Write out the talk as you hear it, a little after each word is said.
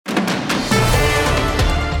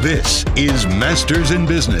This is Masters in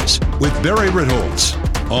Business with Barry Ritholtz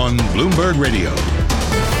on Bloomberg Radio.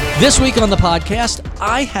 This week on the podcast,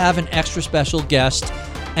 I have an extra special guest,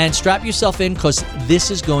 and strap yourself in because this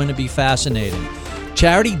is going to be fascinating.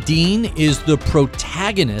 Charity Dean is the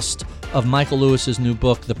protagonist of Michael Lewis's new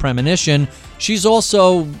book, The Premonition. She's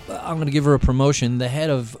also, I'm going to give her a promotion, the head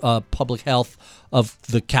of public health of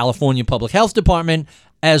the California Public Health Department,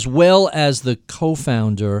 as well as the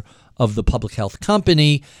co-founder of the public health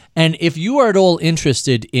company. And if you are at all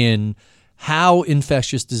interested in how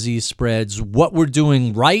infectious disease spreads, what we're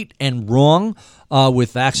doing right and wrong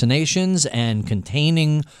with vaccinations and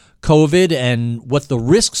containing COVID, and what the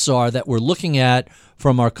risks are that we're looking at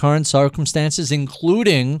from our current circumstances,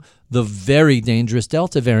 including the very dangerous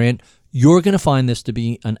Delta variant, you're going to find this to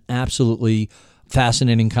be an absolutely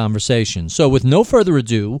fascinating conversation. So with no further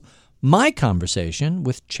ado, my conversation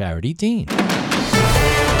with Charity Dean.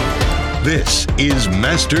 This is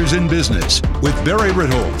Masters in Business with Barry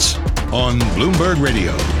Ritholtz on Bloomberg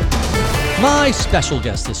Radio. My special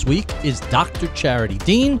guest this week is Dr. Charity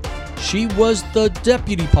Dean. She was the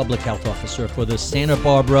Deputy Public Health Officer for the Santa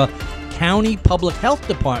Barbara County Public Health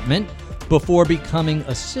Department before becoming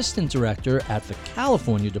Assistant Director at the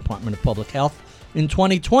California Department of Public Health. In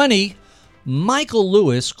 2020, Michael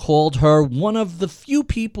Lewis called her one of the few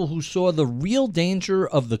people who saw the real danger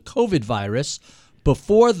of the COVID virus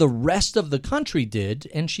before the rest of the country did,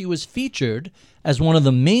 and she was featured as one of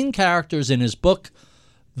the main characters in his book,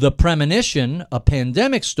 The Premonition, a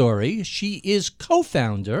pandemic story. She is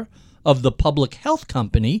co-founder of the public health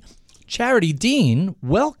company. Charity Dean,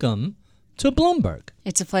 welcome to Bloomberg.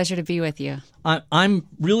 It's a pleasure to be with you. I'm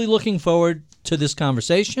really looking forward to this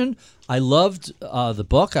conversation. I loved the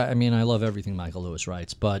book. I mean, I love everything Michael Lewis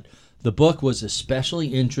writes, but the book was especially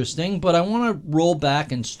interesting. But I want to roll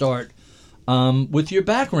back and start with your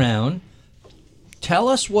background. Tell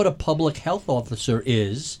us what a public health officer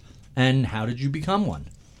is and how did you become one?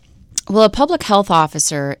 Well, a public health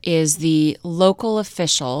officer is the local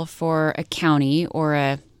official for a county or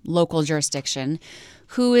a local jurisdiction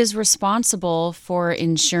who is responsible for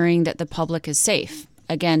ensuring that the public is safe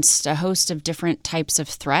against a host of different types of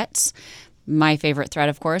threats. My favorite threat,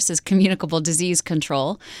 of course, is communicable disease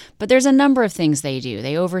control, but there's a number of things they do.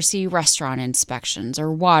 They oversee restaurant inspections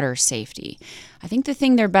or water safety. I think the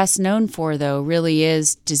thing they're best known for, though, really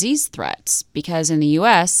is disease threats, because in the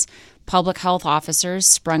U.S., public health officers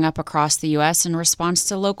sprung up across the U.S. in response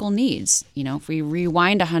to local needs. You know, if we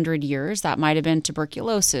rewind 100 years, that might have been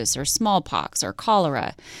tuberculosis or smallpox or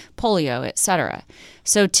cholera, polio, etc.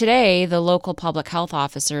 So today, the local public health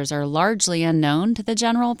officers are largely unknown to the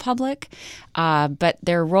general public, but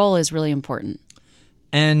their role is really important.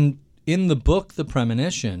 And in the book, The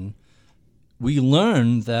Premonition, we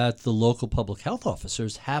learn that the local public health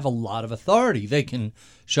officers have a lot of authority. They can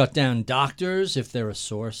shut down doctors if they're a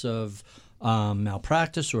source of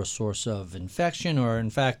malpractice or a source of infection, or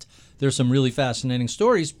in fact, there's some really fascinating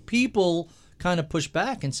stories. People kind of push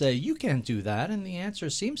back and say, you can't do that. And the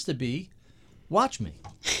answer seems to be, watch me.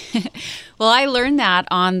 Well, I learned that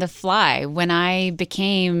on the fly. When I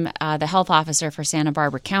became the health officer for Santa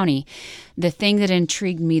Barbara County, the thing that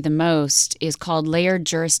intrigued me the most is called layered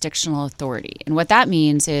jurisdictional authority. And what that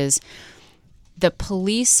means is the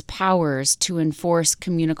police powers to enforce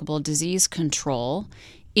communicable disease control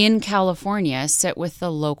in California sit with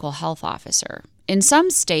the local health officer. In some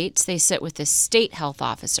states, they sit with the state health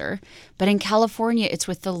officer, but in California, it's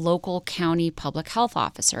with the local county public health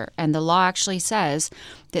officer. And the law actually says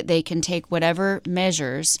that they can take whatever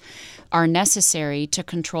measures are necessary to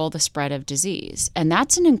control the spread of disease. And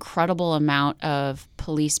that's an incredible amount of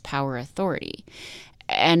police power authority.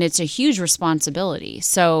 And it's a huge responsibility.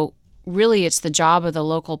 So really, it's the job of the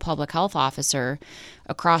local public health officer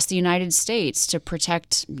across the United States to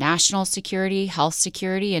protect national security, health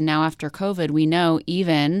security, and now after COVID, we know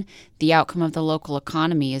even the outcome of the local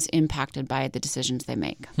economy is impacted by the decisions they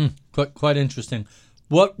make. Quite interesting.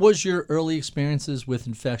 What was your early experiences with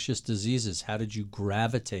infectious diseases? How did you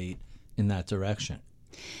gravitate in that direction?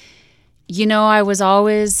 You know, I was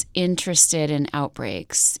always interested in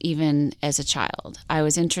outbreaks, even as a child. I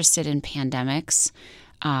was interested in pandemics.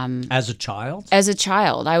 As a child? As a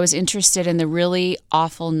child, I was interested in the really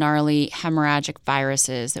awful, gnarly hemorrhagic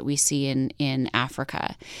viruses that we see in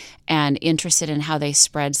Africa, and interested in how they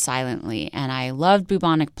spread silently. And I loved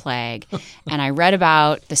bubonic plague, and I read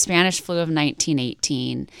about the Spanish flu of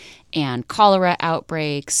 1918 and cholera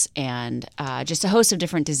outbreaks and just a host of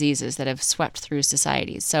different diseases that have swept through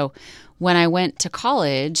societies. So when I went to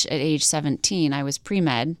college at age 17, I was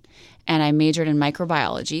pre-med, and I majored in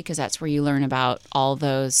microbiology because that's where you learn about all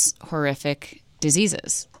those horrific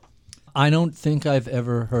diseases. I don't think I've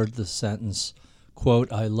ever heard the sentence,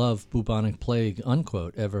 quote, "I love bubonic plague,"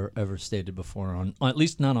 unquote, ever stated before, on at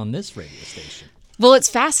least not on this radio station. Well, it's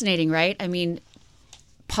fascinating, right? I mean,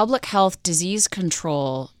 public health, disease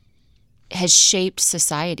control has shaped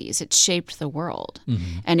societies. It's shaped the world.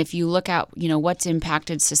 Mm-hmm. And if you look at, what's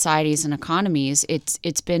impacted societies and economies,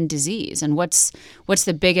 it's been disease. And what's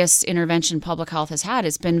the biggest intervention public health has had?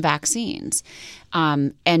 It's been vaccines.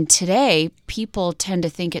 And today, people tend to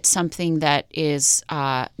think it's something that is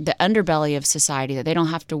the underbelly of society, that they don't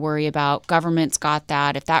have to worry about. Government's got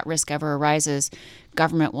that. If that risk ever arises,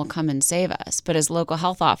 government will come and save us. But as local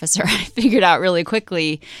health officer, I figured out really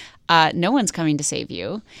quickly, no one's coming to save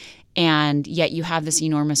you. And yet you have this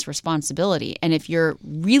enormous responsibility. And if you're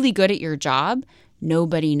really good at your job,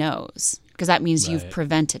 nobody knows, because that means you've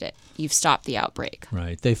prevented it. You've stopped the outbreak.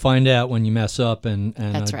 Right. They find out when you mess up, and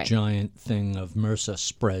That's a right. giant thing of MRSA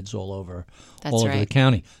spreads all over That's the right.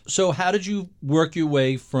 county. So how did you work your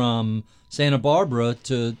way from Santa Barbara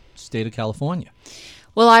to state of California?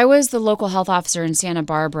 Well, I was the local health officer in Santa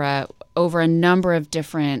Barbara over a number of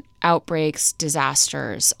different outbreaks,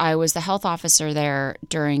 disasters. I was the health officer there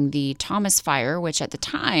during the Thomas Fire, which at the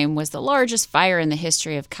time was the largest fire in the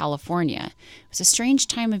history of California. It was a strange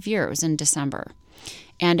time of year. It was in December.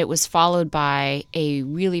 And it was followed by a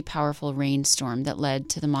really powerful rainstorm that led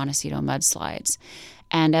to the Montecito mudslides.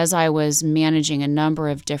 And as I was managing a number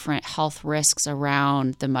of different health risks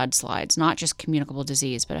around the mudslides, not just communicable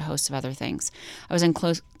disease, but a host of other things, I was in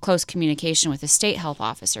close communication with the state health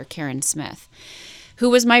officer, Karen Smith, who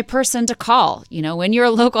was my person to call. When you're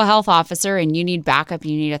a local health officer and you need backup,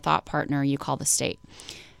 you need a thought partner, you call the state.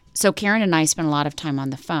 So Karen and I spent a lot of time on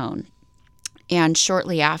the phone. And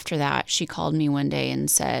shortly after that, she called me one day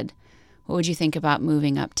and said, "What would you think about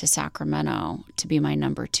moving up to Sacramento to be my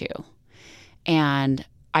number 2? And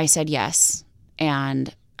I said yes,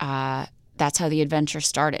 and that's how the adventure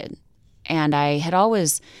started. And I had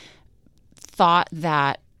always thought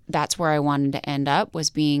that that's where I wanted to end up,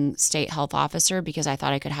 was being state health officer, because I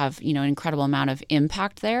thought I could have, an incredible amount of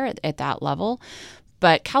impact there at that level.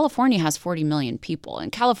 But California has 40 million people,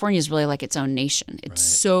 and California is really like its own nation. It's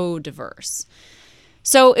so diverse.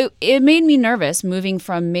 So it made me nervous moving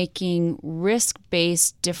from making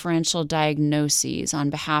risk-based differential diagnoses on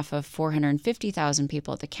behalf of 450,000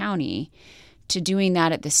 people at the county to doing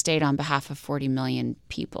that at the state on behalf of 40 million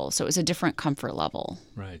people. So it was a different comfort level.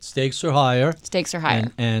 Right. Stakes are higher. Stakes are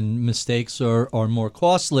higher. And mistakes are more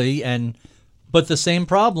costly. But the same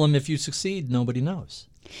problem, if you succeed, nobody knows.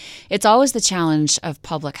 It's always the challenge of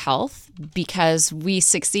public health, because we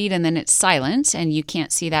succeed and then it's silent, and you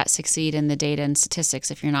can't see that succeed in the data and statistics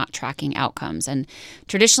if you're not tracking outcomes. And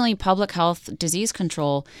traditionally, public health disease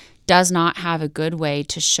control does not have a good way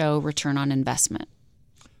to show return on investment.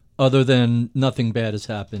 Other than nothing bad has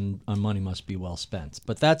happened, our money must be well spent.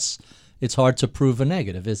 But it's hard to prove a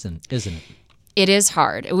negative, isn't it? It is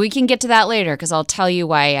hard. We can get to that later, because I'll tell you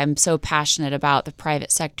why I'm so passionate about the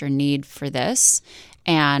private sector need for this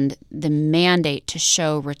and the mandate to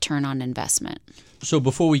show return on investment. So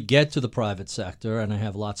before we get to the private sector, and I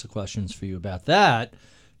have lots of questions for you about that,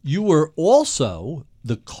 you were also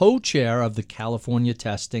the co-chair of the California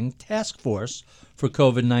Testing Task Force for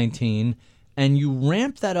COVID-19, and you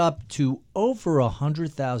ramped that up to over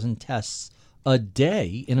 100,000 tests a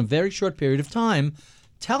day in a very short period of time.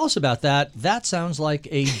 Tell us about that. That sounds like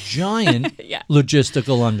a giant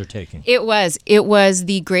logistical undertaking. It was. It was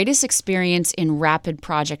the greatest experience in rapid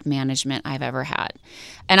project management I've ever had.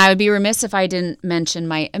 And I would be remiss if I didn't mention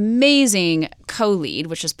my amazing co-lead,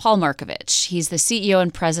 which is Paul Markovich. He's the CEO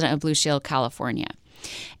and president of Blue Shield California.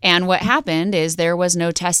 And what happened is there was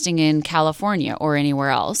no testing in California or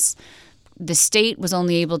anywhere else. The state was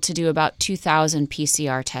only able to do about 2,000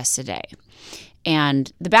 PCR tests a day.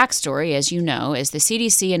 And the backstory, as you know, is the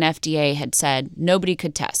CDC and FDA had said nobody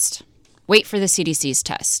could test. Wait for the CDC's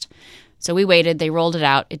test. So we waited. They rolled it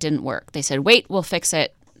out. It didn't work. They said, wait, we'll fix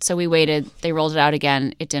it. So we waited. They rolled it out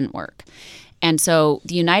again. It didn't work. And so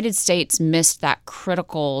the United States missed that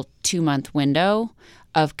critical 2-month window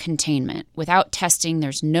of containment. Without testing,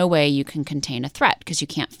 there's no way you can contain a threat because you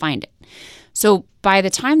can't find it. So by the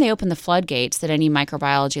time they opened the floodgates that any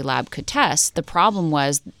microbiology lab could test, the problem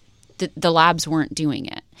was the labs weren't doing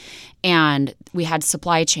it. And we had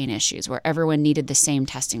supply chain issues where everyone needed the same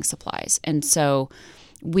testing supplies. And so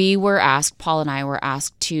we were asked, Paul and I were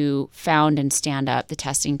asked to found and stand up the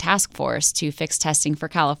testing task force to fix testing for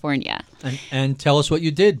California. And tell us what you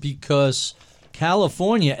did, because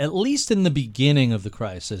California, at least in the beginning of the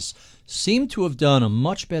crisis, seemed to have done a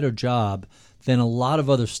much better job than a lot of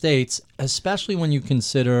other states, especially when you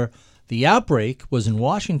consider the outbreak was in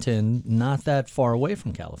Washington, not that far away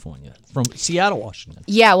from California, from Seattle, Washington.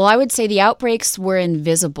 Yeah, well, I would say the outbreaks were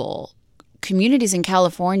invisible. Communities in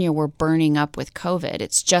California were burning up with COVID.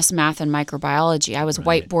 It's just math and microbiology. I was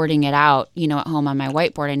whiteboarding it out, at home on my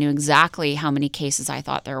whiteboard. I knew exactly how many cases I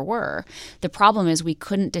thought there were. The problem is we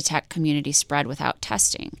couldn't detect community spread without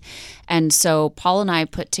testing. And so Paul and I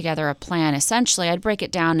put together a plan. Essentially, I'd break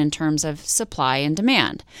it down in terms of supply and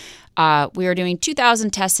demand. We were doing 2,000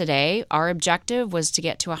 tests a day. Our objective was to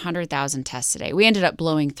get to 100,000 tests a day. We ended up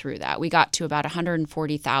blowing through that. We got to about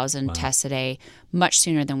 140,000 tests a day much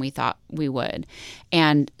sooner than we thought we would.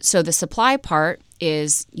 And so the supply part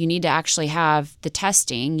is you need to actually have the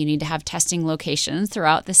testing. You need to have testing locations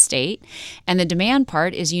throughout the state. And the demand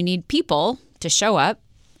part is you need people to show up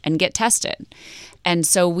and get tested. And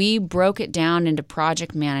so we broke it down into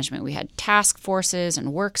project management. We had task forces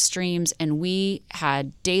and work streams, and we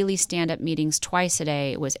had daily stand-up meetings twice a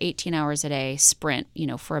day. It was 18 hours a day, sprint,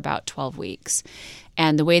 for about 12 weeks.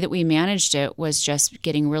 And the way that we managed it was just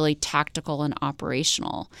getting really tactical and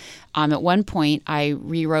operational. At one point, I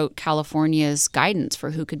rewrote California's guidance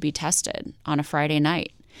for who could be tested on a Friday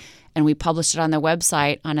night. And we published it on the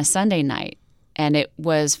website on a Sunday night. And it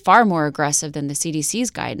was far more aggressive than the CDC's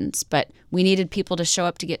guidance, but we needed people to show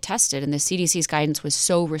up to get tested. And the CDC's guidance was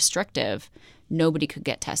so restrictive, nobody could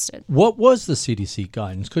get tested. What was the CDC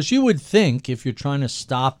guidance? Because you would think if you're trying to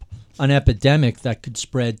stop an epidemic that could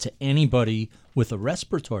spread to anybody with a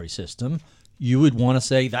respiratory system, you would want to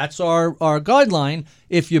say, that's our guideline.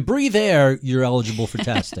 If you breathe air, you're eligible for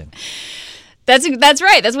testing. That's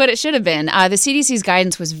right. That's what it should have been. The CDC's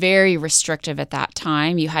guidance was very restrictive at that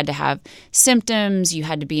time. You had to have symptoms. You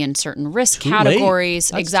had to be in certain risk categories.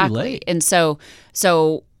 That's exactly. Too late. And so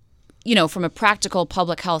from a practical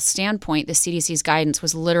public health standpoint, the CDC's guidance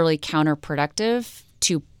was literally counterproductive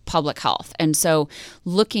to public health. And so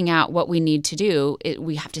looking at what we need to do,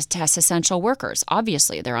 we have to test essential workers.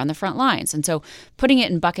 Obviously, they're on the front lines. And so putting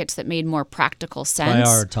it in buckets that made more practical sense.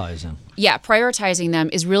 Prioritizing. Yeah, prioritizing them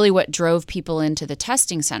is really what drove people into the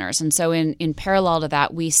testing centers. And so in parallel to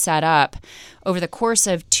that, we set up, over the course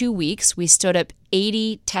of 2 weeks, we stood up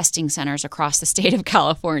 80 testing centers across the state of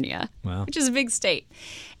California, which is a big state.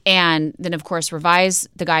 And then, of course, revised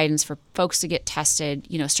the guidance for folks to get tested,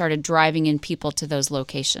 started driving in people to those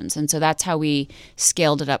locations. And so that's how we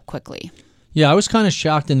scaled it up quickly. Yeah, I was kind of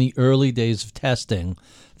shocked in the early days of testing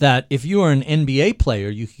that if you were an NBA player,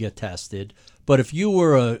 you could get tested. But if you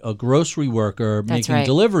were a grocery worker making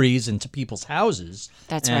deliveries into people's houses,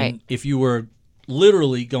 if you were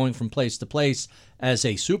literally going from place to place as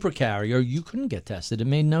a supercarrier, you couldn't get tested. It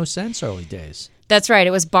made no sense early days. That's right.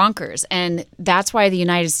 It was bonkers. And that's why the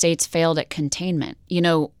United States failed at containment.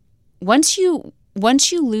 Once you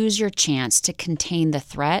lose your chance to contain the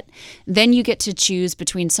threat, then you get to choose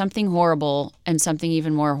between something horrible and something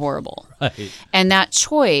even more horrible. Right. And that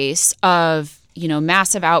choice of,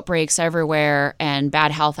 massive outbreaks everywhere and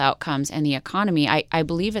bad health outcomes and the economy, I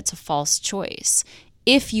believe it's a false choice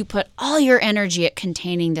if you put all your energy at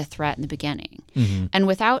containing the threat in the beginning. Mm-hmm. And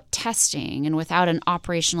without testing and without an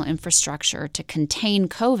operational infrastructure to contain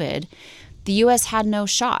COVID, the U.S. had no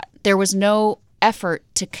shot. There was no effort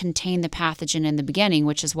to contain the pathogen in the beginning,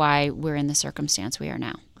 which is why we're in the circumstance we are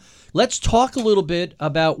now. Let's talk a little bit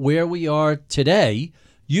about where we are today.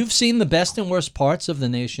 You've seen the best and worst parts of the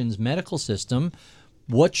nation's medical system.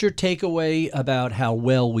 What's your takeaway about how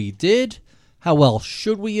well we did? How well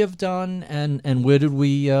should we have done, and where did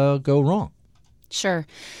we go wrong? Sure.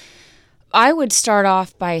 I would start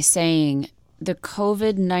off by saying the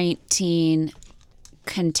COVID-19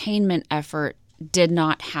 containment effort did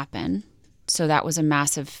not happen, so that was a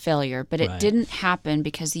massive failure. But it didn't happen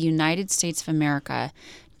because the United States of America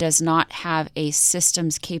does not have a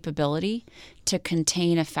systems capability to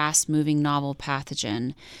contain a fast-moving novel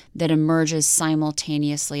pathogen that emerges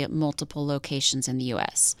simultaneously at multiple locations in the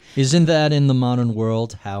U.S. Isn't that in the modern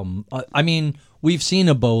world how we've seen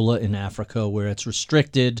Ebola in Africa where it's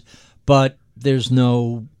restricted, but there's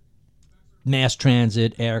no mass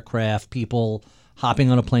transit, aircraft, people hopping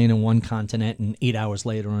on a plane in one continent and 8 hours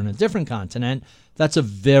later on a different continent. That's a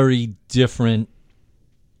very different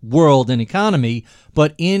world and economy,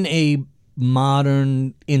 but in a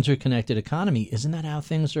modern interconnected economy, isn't that how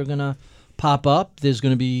things are going to pop up? There's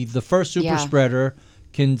going to be the first super spreader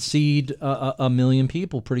can seed a million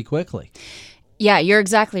people pretty quickly. Yeah, you're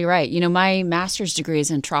exactly right. My master's degree is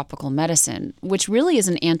in tropical medicine, which really is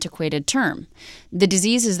an antiquated term. The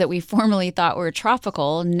diseases that we formerly thought were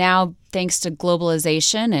tropical, now thanks to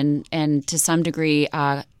globalization and to some degree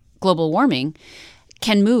global warming,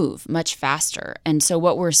 can move much faster. And so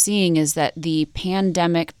what we're seeing is that the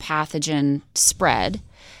pandemic pathogen spread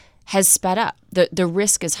has sped up. The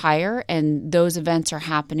risk is higher, and those events are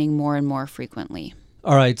happening more and more frequently.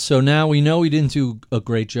 All right, so now we know we didn't do a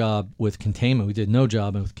great job with containment. We did no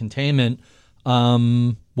job with containment.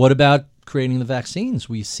 What about creating the vaccines?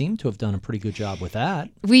 We seem to have done a pretty good job with that.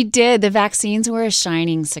 We did. The vaccines were a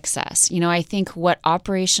shining success. I think what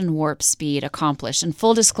Operation Warp Speed accomplished, and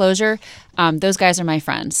full disclosure, those guys are my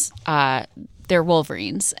friends. They're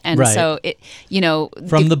Wolverines. And right. So,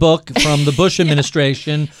 from the Bush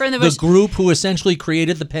administration, from the Bush, group who essentially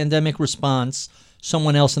created the pandemic response,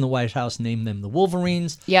 someone else in the White House named them the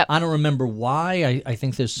Wolverines. Yep. I don't remember why. I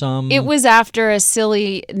think there's some... It was after a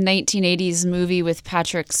silly 1980s movie with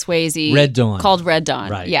Patrick Swayze. Red Dawn. Called Red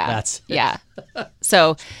Dawn. Right. Yeah. That's it. Yeah.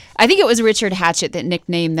 So I think it was Richard Hatchett that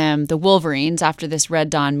nicknamed them the Wolverines after this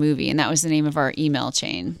Red Dawn movie, and that was the name of our email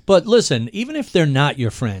chain. But listen, even if they're not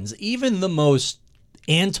your friends, even the most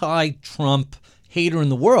anti-Trump hater in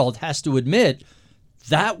the world has to admit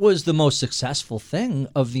that was the most successful thing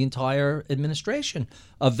of the entire administration.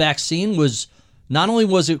 A vaccine was, not only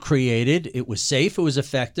was it created, it was safe, it was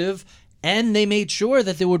effective, and they made sure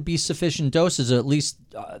that there would be sufficient doses, at least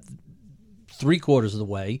 3/4 of the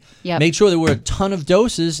way. Yep. Made sure there were a ton of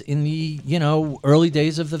doses in the, early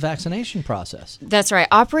days of the vaccination process. That's right.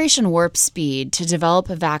 Operation Warp Speed, to develop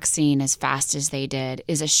a vaccine as fast as they did,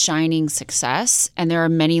 is a shining success, and there are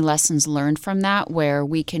many lessons learned from that where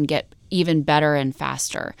we can get even better and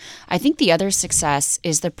faster. I think the other success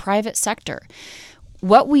is the private sector.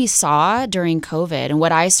 What we saw during COVID, and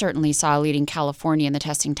what I certainly saw leading California in the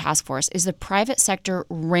testing task force, is the private sector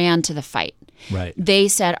ran to the fight. Right. They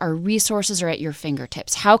said, our resources are at your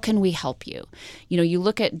fingertips. How can we help you? You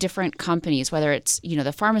look at different companies, whether it's,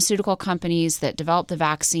 the pharmaceutical companies that develop the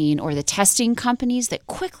vaccine or the testing companies that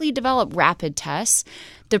quickly develop rapid tests.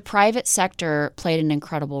 The private sector played an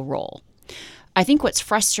incredible role. I think what's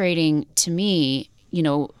frustrating to me,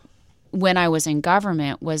 when I was in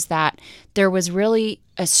government, was that there was really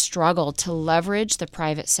a struggle to leverage the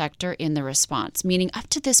private sector in the response, meaning up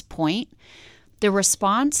to this point, the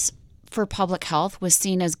response for public health was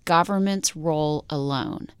seen as government's role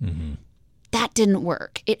alone. Mm-hmm. That didn't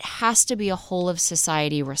work. It has to be a whole of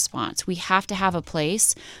society response. We have to have a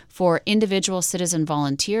place for individual citizen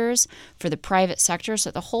volunteers, for the private sector, so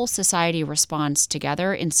that the whole society responds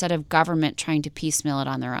together instead of government trying to piecemeal it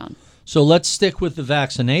on their own. So let's stick with the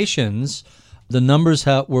vaccinations. The numbers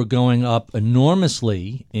were going up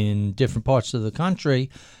enormously in different parts of the country,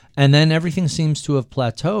 and then everything seems to have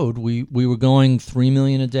plateaued. We were going 3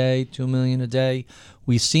 million a day, 2 million a day.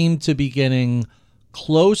 We seem to be getting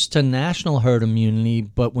close to national herd immunity,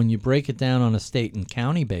 but when you break it down on a state and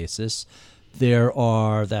county basis, there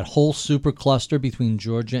are that whole super cluster between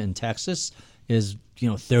Georgia and Texas is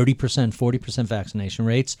 30%, 40% vaccination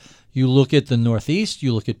rates. You look at the Northeast,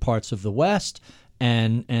 you look at parts of the West,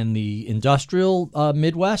 and the industrial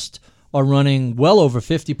Midwest are running well over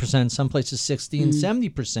 50%, some places 60 and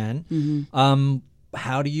 70%. Mm-hmm.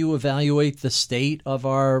 How do you evaluate the state of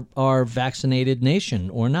our vaccinated nation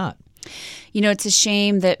or not? It's a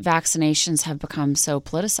shame that vaccinations have become so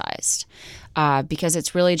politicized because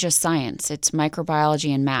it's really just science. It's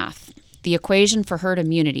microbiology and math. The equation for herd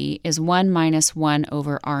immunity is 1 minus 1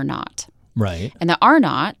 over R naught. Right. And the R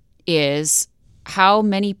naught is how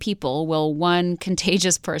many people will one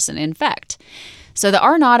contagious person infect. So the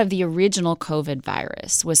R naught of the original COVID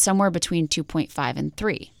virus was somewhere between 2.5 and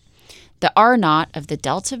 3. The R naught of the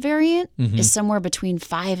Delta variant is somewhere between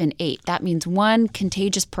 5 and 8. That means one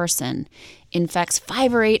contagious person infects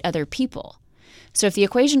 5 or 8 other people. So if the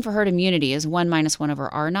equation for herd immunity is 1 minus 1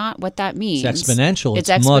 over R naught, what that means... It's exponential. It's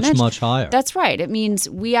exponential. Much, much higher. That's right. It means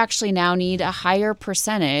we actually now need a higher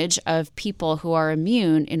percentage of people who are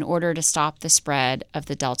immune in order to stop the spread of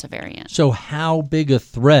the Delta variant. So how big a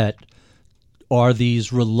threat are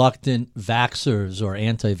these reluctant vaxxers or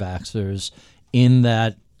anti-vaxxers in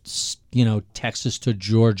that, Texas to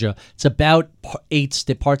Georgia? It's about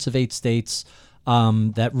parts of 8 states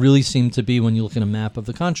that really seem to be, when you look at a map of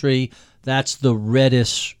the country, that's the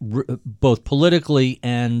reddest, both politically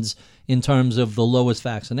and in terms of the lowest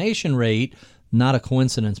vaccination rate. Not a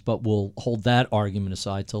coincidence, but we'll hold that argument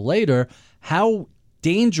aside till later. How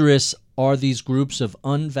dangerous are these groups of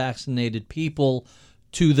unvaccinated people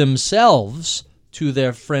to themselves, to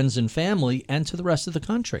their friends and family, and to the rest of the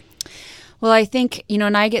country? Well, I think,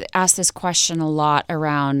 and I get asked this question a lot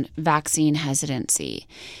around vaccine hesitancy,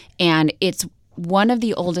 and it's one of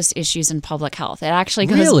the oldest issues in public health. It actually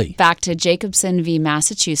goes back to Jacobson v.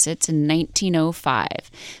 Massachusetts in 1905.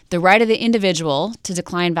 The right of the individual to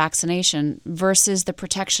decline vaccination versus the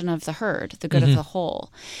protection of the herd, the good of the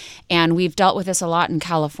whole. And we've dealt with this a lot in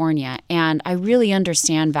California. And I really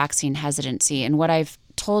understand vaccine hesitancy. And what I've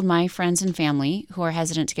told my friends and family who are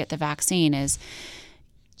hesitant to get the vaccine is,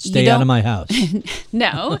 stay out of my house.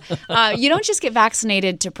 No, you don't just get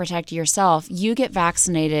vaccinated to protect yourself. You get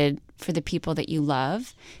vaccinated for the people that you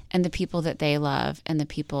love and the people that they love and the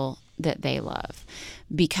people that they love.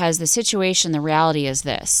 Because the situation, the reality is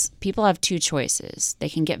this. People have two choices. They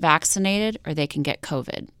can get vaccinated or they can get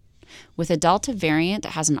COVID. With a Delta variant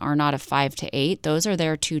that has an R0 of 5 to 8, those are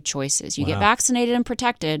their two choices. You get vaccinated and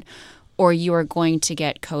protected, or you are going to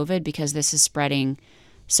get COVID because this is spreading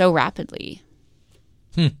so rapidly.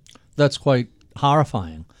 That's quite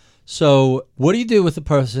horrifying. So what do you do with a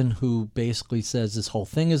person who basically says this whole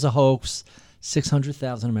thing is a hoax?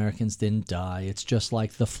 600,000 Americans didn't die. It's just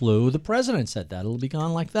like the flu. The president said that. It'll be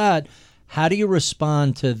gone like that. How do you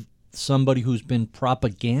respond to somebody who's been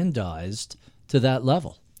propagandized to that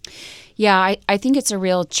level? Yeah, I think it's a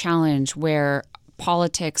real challenge where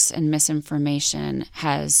politics and misinformation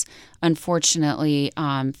has unfortunately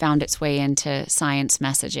found its way into science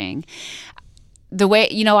messaging. The way,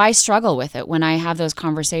 I struggle with it when I have those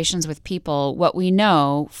conversations with people. What we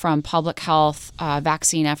know from public health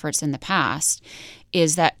vaccine efforts in the past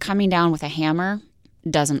is that coming down with a hammer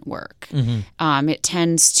doesn't work. Mm-hmm. It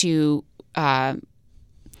tends to...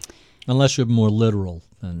 Unless you're more literal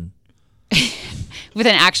than... with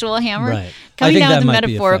an actual hammer? Right. Coming down with a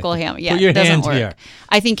metaphorical hammer. Yeah, Put your it doesn't hand work. here.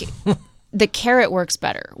 I think the carrot works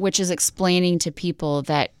better, which is explaining to people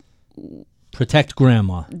that... Protect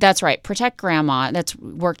grandma. That's right. Protect grandma. That's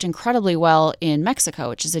worked incredibly well in Mexico,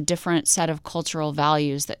 which is a different set of cultural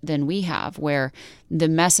values than we have, where the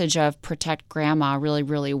message of protect grandma really,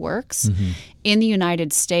 really works. Mm-hmm. In the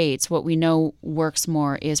United States, what we know works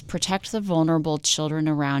more is protect the vulnerable children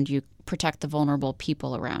around you, protect the vulnerable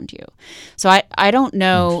people around you. So I don't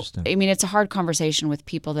know. I mean, it's a hard conversation with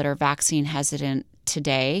people that are vaccine hesitant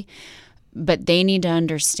today. But they need to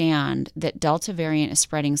understand that Delta variant is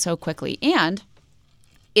spreading so quickly. And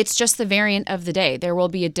it's just the variant of the day. There will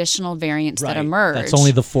be additional variants that emerge. That's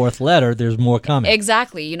only the fourth letter. There's more coming.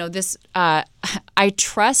 Exactly. I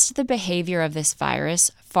trust the behavior of this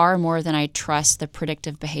virus far more than I trust the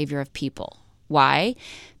predictive behavior of people. Why?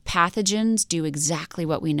 Pathogens do exactly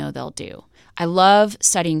what we know they'll do. I love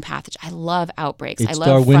studying pathogens. I love outbreaks. I love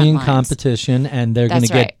Darwinian front lines. Competition, and they're going to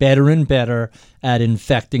get better and better at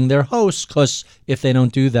infecting their hosts, because if they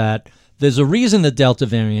don't do that, there's a reason the Delta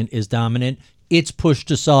variant is dominant. It's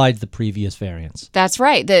pushed aside the previous variants. That's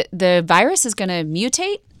right. The virus is going to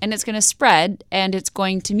mutate, and it's going to spread, and it's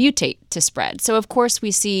going to mutate to spread. So, of course,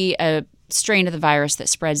 we see a strain of the virus that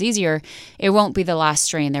spreads easier. It won't be the last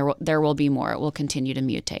strain. There will be more. It will continue to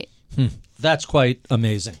mutate. That's quite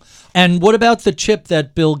amazing. And what about the chip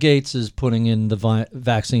that Bill Gates is putting in the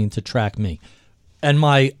vaccine to track me and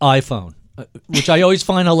my iPhone, which I always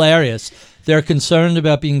find hilarious? They're concerned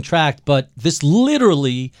about being tracked, but this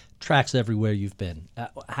literally tracks everywhere you've been.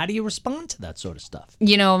 How do you respond to that sort of stuff?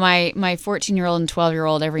 My 14-year-old and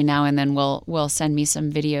 12-year-old every now and then will send me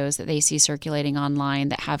some videos that they see circulating online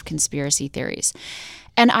that have conspiracy theories.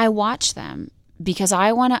 And I watch them, because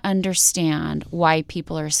I want to understand why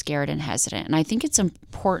people are scared and hesitant. And I think it's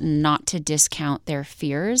important not to discount their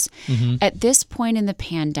fears. Mm-hmm. At this point in the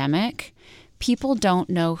pandemic, people don't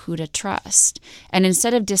know who to trust. And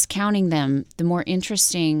instead of discounting them, the more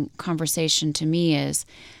interesting conversation to me is,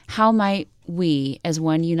 how might we, as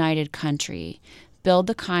one united country, build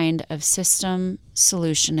the kind of system,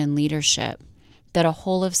 solution, and leadership that a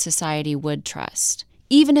whole of society would trust?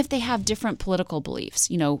 Even if they have different political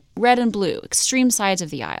beliefs, red and blue, extreme sides of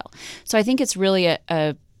the aisle. So I think it's really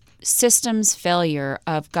a systems failure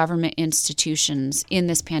of government institutions in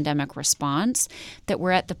this pandemic response that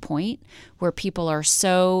we're at the point where people are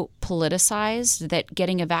so politicized that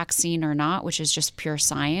getting a vaccine or not, which is just pure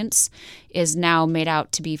science, is now made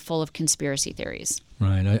out to be full of conspiracy theories.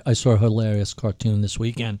 Right. I saw a hilarious cartoon this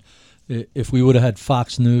weekend. If we would have had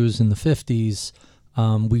Fox News in the 50s,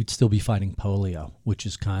 we'd still be fighting polio, which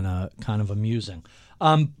is kind of amusing.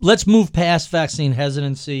 Let's move past vaccine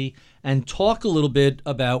hesitancy and talk a little bit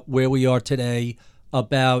about where we are today,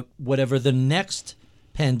 about whatever the next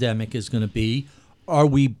pandemic is going to be. Are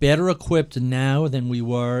we better equipped now than we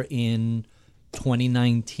were in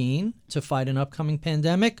 2019 to fight an upcoming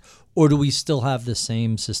pandemic, or do we still have the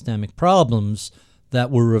same systemic problems that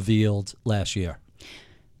were revealed last year?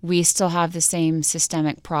 We still have the same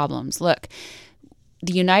systemic problems. Look,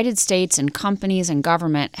 the United States and companies and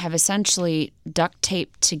government have essentially duct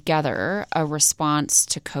taped together a response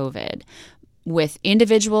to COVID with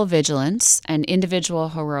individual vigilance and individual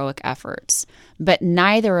heroic efforts. But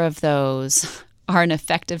neither of those are an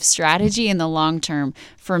effective strategy in the long term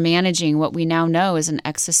for managing what we now know is an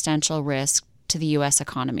existential risk to the U.S.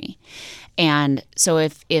 economy. And so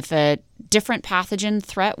if a different pathogen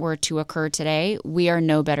threat were to occur today, we are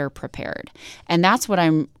no better prepared. And that's what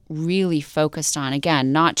I'm really focused on.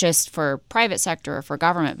 Again, not just for private sector or for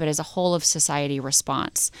government, but as a whole of society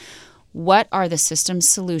response. What are the system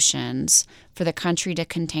solutions for the country to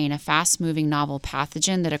contain a fast-moving novel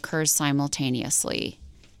pathogen that occurs simultaneously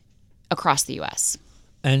across the U.S.?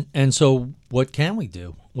 And so what can we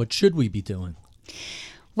do? What should we be doing?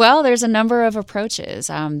 Well, there's a number of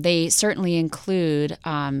approaches. They certainly include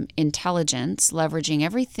intelligence, leveraging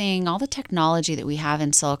everything, all the technology that we have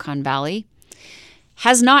in Silicon Valley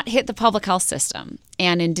has not hit the public health system.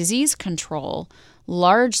 And in disease control,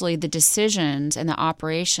 largely the decisions and the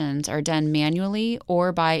operations are done manually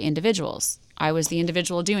or by individuals. I was the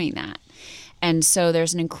individual doing that. And so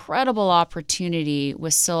there's an incredible opportunity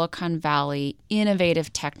with Silicon Valley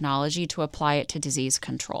innovative technology to apply it to disease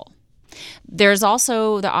control. There's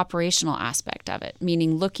also the operational aspect of it,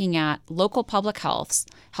 meaning looking at local public health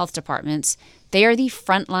departments. They are the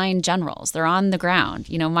frontline generals. They're on the ground.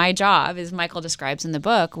 You know, my job, as Michael describes in the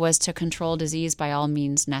book, was to control disease by all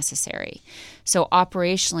means necessary. So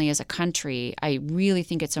operationally as a country, I really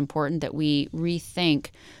think it's important that we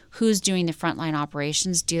rethink who's doing the frontline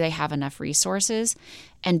operations. Do they have enough resources?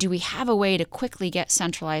 And do we have a way to quickly get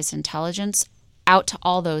centralized intelligence out to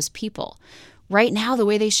all those people? Right now, the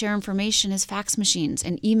way they share information is fax machines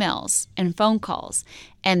and emails and phone calls,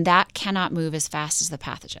 and that cannot move as fast as the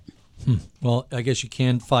pathogen. Well, I guess you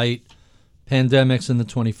can't fight pandemics in the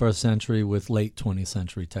 21st century with late 20th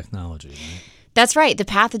century technology, right? That's right. The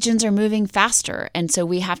pathogens are moving faster, and so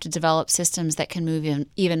we have to develop systems that can move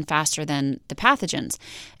even faster than the pathogens.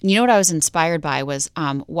 And you know what I was inspired by was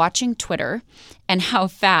watching Twitter and how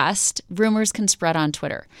fast rumors can spread on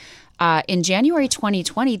Twitter. In January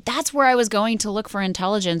 2020, that's where I was going to look for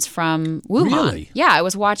intelligence from Wuhan. Really? Yeah, I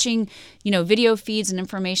was watching, video feeds and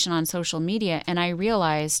information on social media, and I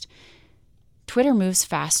realized Twitter moves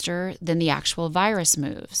faster than the actual virus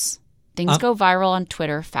moves. Things go viral on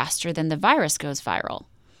Twitter faster than the virus goes viral.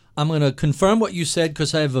 I'm going to confirm what you said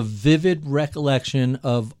because I have a vivid recollection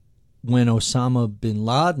of when Osama bin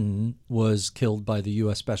Laden was killed by the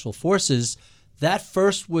U.S. Special Forces. That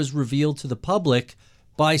first was revealed to the public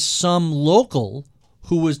by some local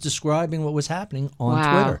who was describing what was happening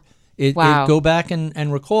on Twitter. Go back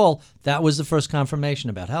and recall, that was the first confirmation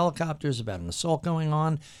about helicopters, about an assault going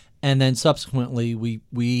on, and then subsequently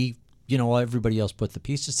we everybody else put the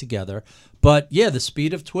pieces together. But yeah, the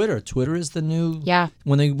speed of Twitter. Twitter is the new. Yeah.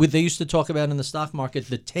 When they used to talk about in the stock market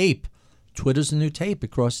the tape. Twitter's the new tape.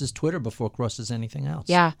 It crosses Twitter before it crosses anything else.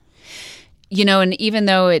 Yeah. And even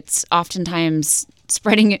though it's oftentimes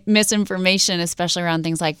spreading misinformation, especially around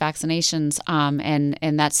things like vaccinations,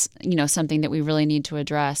 and that's something that we really need to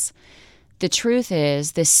address. The truth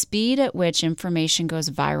is, the speed at which information goes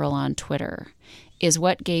viral on Twitter is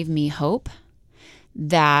what gave me hope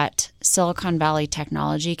that Silicon Valley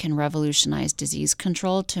technology can revolutionize disease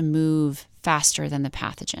control to move faster than the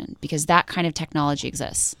pathogen, because that kind of technology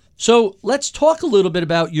exists. So let's talk a little bit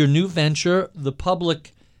about your new venture, the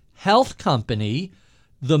public health company.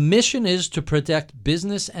 The mission is to protect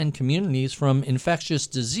business and communities from infectious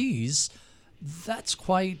disease. That's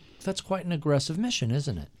quite an aggressive mission,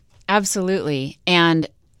 isn't it? Absolutely. And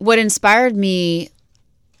what inspired me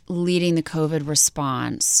leading the COVID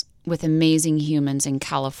response with amazing humans in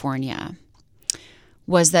California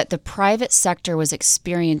was that the private sector was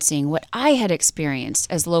experiencing what I had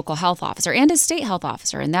experienced as local health officer and as state health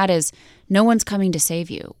officer, and that is no one's coming to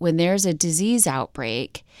save you. When there's a disease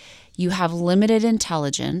outbreak, you have limited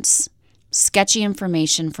intelligence, sketchy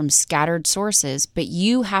information from scattered sources, but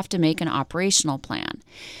you have to make an operational plan.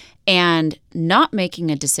 And not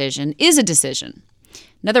making a decision is a decision.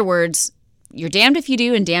 In other words, you're damned if you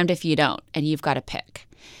do and damned if you don't, and you've got to pick.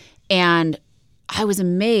 And I was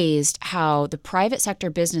amazed how the private sector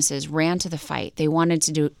businesses ran to the fight. They wanted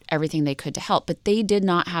to do everything they could to help, but they did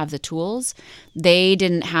not have the tools. They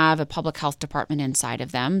didn't have a public health department inside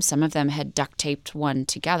of them. Some of them had duct taped one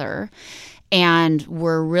together and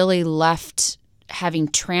were really left having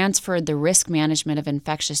transferred the risk management of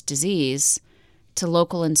infectious disease to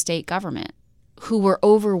local and state government, who were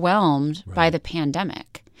overwhelmed by the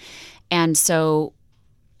pandemic. And so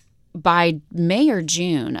by May or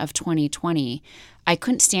June of 2020, I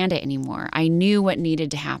couldn't stand it anymore. I knew what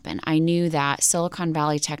needed to happen. I knew that Silicon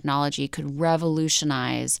Valley technology could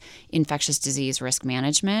revolutionize infectious disease risk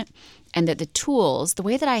management, and that the tools, the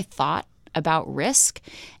way that I thought about risk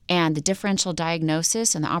and the differential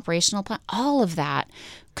diagnosis and the operational plan, all of that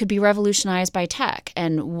could be revolutionized by tech.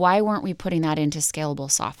 And why weren't we putting that into scalable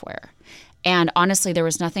software? And honestly, there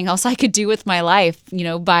was nothing else I could do with my life,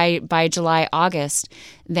 by July, August,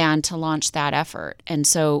 than to launch that effort. And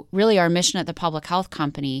so really our mission at the Public Health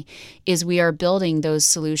Company is we are building those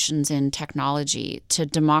solutions in technology to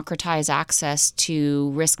democratize access to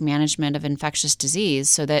risk management of infectious disease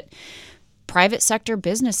so that private sector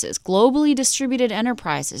businesses, globally distributed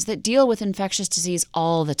enterprises that deal with infectious disease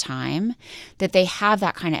all the time, that they have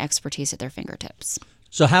that kind of expertise at their fingertips.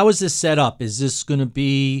 So how is this set up? Is this going to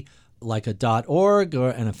be like a .org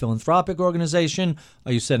and a philanthropic organization?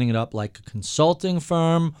 Are you setting it up like a consulting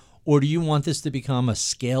firm? Or do you want this to become a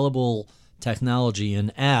scalable technology,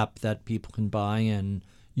 an app that people can buy and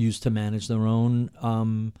use to manage their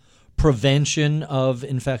own prevention of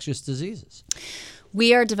infectious diseases?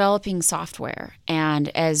 We are developing software. And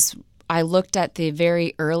as I looked at the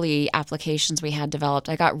very early applications we had developed,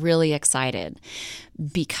 I got really excited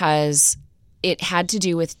because it had to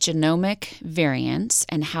do with genomic variants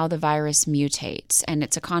and how the virus mutates. And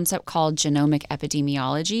it's a concept called genomic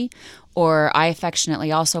epidemiology, or I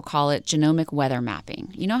affectionately also call it genomic weather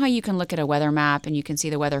mapping. You know how you can look at a weather map and you can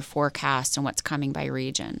see the weather forecast and what's coming by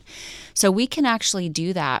region? So we can actually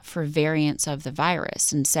do that for variants of the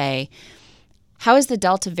virus and say, how is the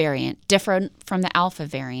Delta variant different from the Alpha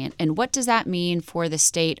variant? And what does that mean for the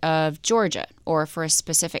state of Georgia or for a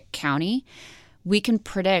specific county? We can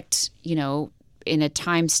predict, in a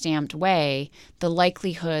time-stamped way, the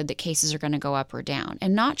likelihood that cases are going to go up or down.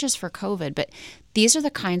 And not just for COVID, but these are the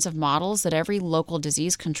kinds of models that every local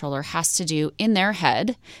disease controller has to do in their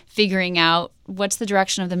head, figuring out what's the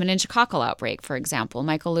direction of the meningococcal outbreak, for example.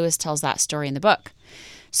 Michael Lewis tells that story in the book.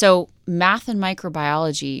 So math and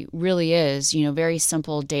microbiology really is, very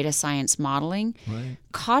simple data science modeling, right.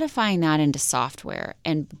 Codifying that into software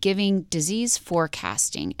and giving disease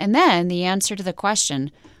forecasting. And then the answer to the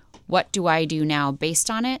question, what do I do now based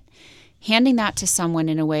on it? Handing that to someone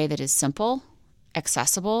in a way that is simple,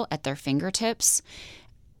 accessible, at their fingertips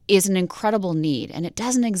is an incredible need, and it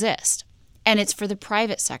doesn't exist. And it's for the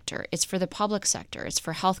private sector. It's for the public sector. It's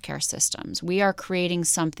for healthcare systems. We are creating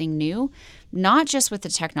something new, not just with the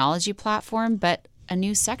technology platform, but a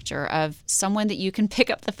new sector of someone that you can pick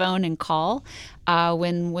up the phone and call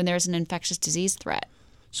when there's an infectious disease threat.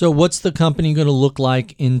 So what's the company going to look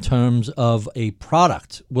like in terms of a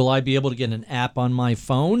product? Will I be able to get an app on my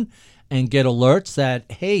phone and get alerts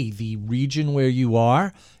that, hey, the region where you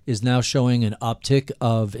are is now showing an uptick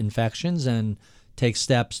of infections and take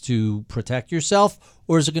steps to protect yourself?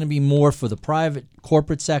 Or is it going to be more for the private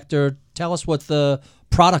corporate sector? Tell us what the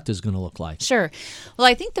product is going to look like. Sure. Well,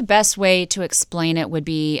 I think the best way to explain it would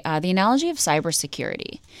be the analogy of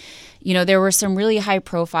cybersecurity. There were some really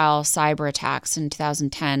high-profile cyber attacks in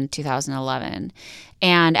 2010, 2011.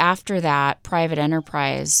 And after that, private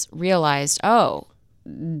enterprise realized,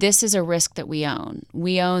 this is a risk that we own.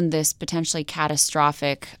 We own this potentially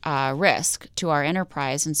catastrophic risk to our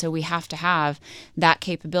enterprise, and so we have to have that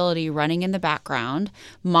capability running in the background,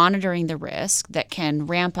 monitoring the risk that can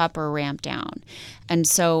ramp up or ramp down. And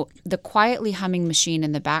so the quietly humming machine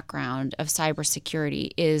in the background of cybersecurity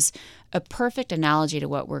is a perfect analogy to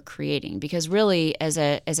what we're creating, because really, as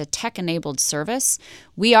a tech-enabled service,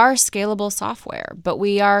 we are scalable software, but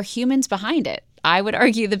we are humans behind it. I would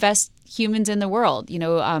argue the best humans in the world.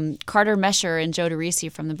 Carter Mesher and Joe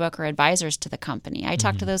DeRisi from the book are advisors to the company. I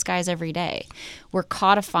talk to those guys every day. We're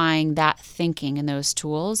codifying that thinking and those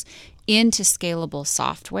tools into scalable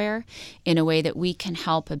software in a way that we can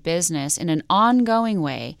help a business in an ongoing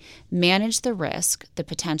way manage the risk, the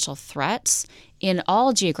potential threats in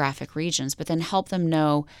all geographic regions, but then help them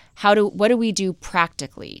know what do we do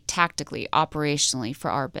practically, tactically, operationally for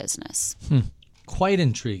our business. Quite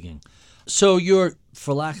intriguing. So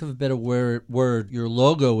for lack of a better word, your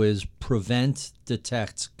logo is prevent,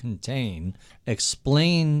 detect, contain.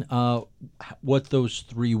 Explain what those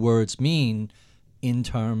three words mean in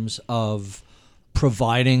terms of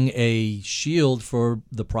providing a shield for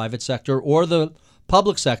the private sector or the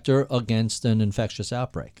public sector against an infectious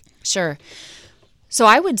outbreak. Sure. So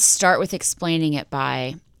I would start with explaining it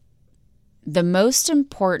by the most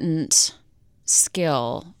important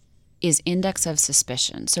skill is index of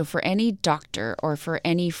suspicion. So for any doctor or for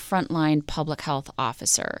any frontline public health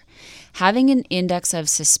officer, having an index of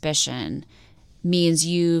suspicion means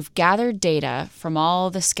you've gathered data from all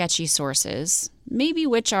the sketchy sources, maybe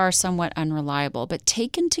which are somewhat unreliable, but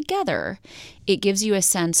taken together, it gives you a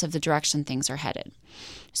sense of the direction things are headed.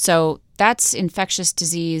 So that's infectious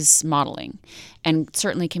disease modeling and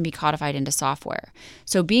certainly can be codified into software.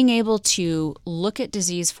 So being able to look at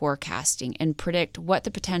disease forecasting and predict what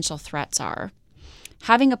the potential threats are,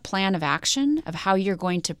 having a plan of action of how you're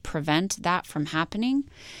going to prevent that from happening,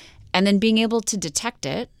 and then being able to detect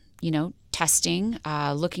it, testing,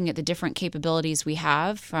 looking at the different capabilities we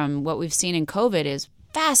have. From what we've seen in COVID is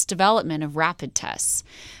fast development of rapid tests.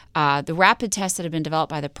 The rapid tests that have been developed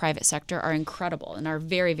by the private sector are incredible and are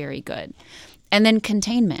very, very good. And then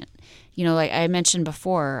containment. Like I mentioned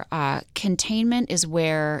before, containment is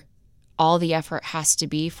where all the effort has to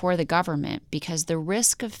be for the government, because the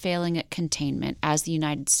risk of failing at containment, as the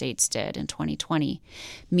United States did in 2020,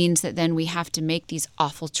 means that then we have to make these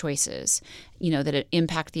awful choices, that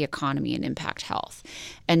impact the economy and impact health.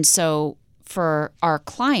 And so for our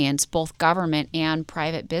clients, both government and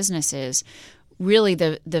private businesses, really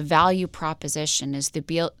the value proposition is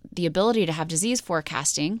the ability to have disease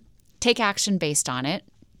forecasting, take action based on it,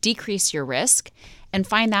 decrease your risk, and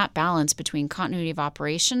find that balance between continuity of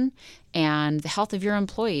operation and the health of your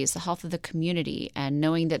employees, the health of the community, and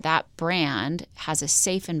knowing that that brand has a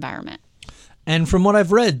safe environment. And from what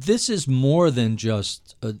I've read, this is more than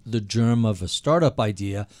just the germ of a startup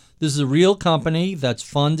idea. This is a real company that's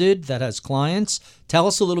funded, that has clients. Tell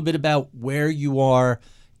us a little bit about where you are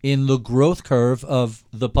in the growth curve of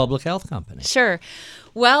the public health company. Sure.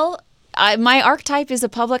 Well, my archetype is a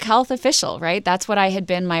public health official, right? That's what I had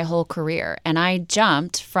been my whole career. And I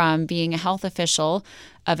jumped from being a health official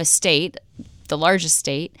of a state, the largest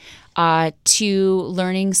state, to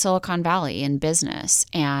learning Silicon Valley in business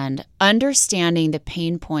and understanding the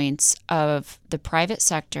pain points of the private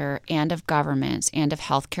sector and of governments and of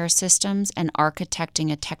healthcare systems and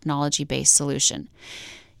architecting a technology-based solution.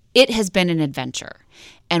 It has been an adventure.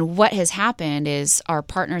 And what has happened is our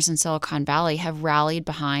partners in Silicon Valley have rallied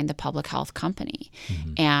behind the public health company.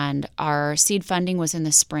 Mm-hmm. And our seed funding was in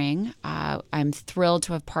the spring. I'm thrilled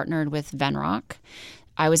to have partnered with Venrock.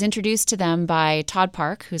 I was introduced to them by Todd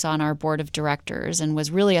Park, who's on our board of directors and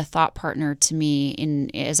was really a thought partner to me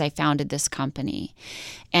as I founded this company.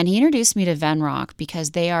 And he introduced me to Venrock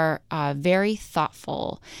because they are very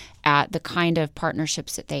thoughtful at the kind of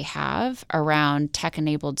partnerships that they have around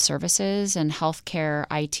tech-enabled services and healthcare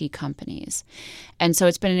IT companies. And so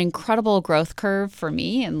it's been an incredible growth curve for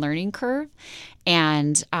me and learning curve.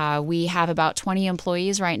 And we have about 20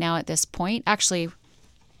 employees right now at this point. Actually,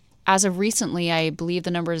 as of recently, I believe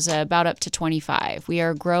the number is about up to 25. We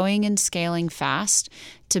are growing and scaling fast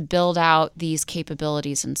to build out these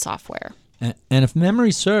capabilities in software. And if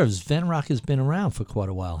memory serves, Venrock has been around for quite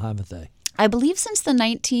a while, haven't they? I believe since the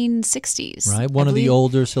 1960s. Right, one of the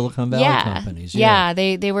older Silicon Valley companies. Yeah,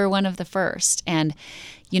 they were one of the first. And,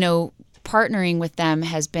 partnering with them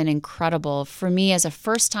has been incredible. For me as a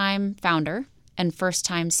first-time founder and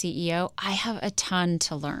first-time CEO, I have a ton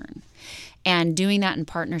to learn. And doing that in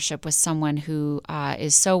partnership with someone who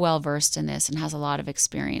is so well-versed in this and has a lot of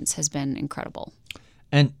experience has been incredible.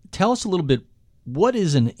 And tell us a little bit, what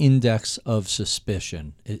is an index of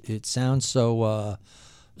suspicion? It sounds so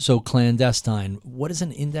clandestine. What is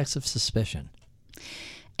an index of suspicion?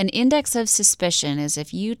 An index of suspicion is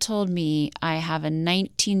if you told me I have a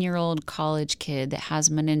 19-year-old college kid that has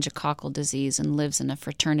meningococcal disease and lives in a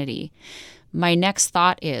fraternity, my next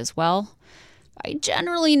thought is, well, I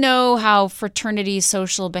generally know how fraternity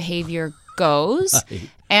social behavior goes, right.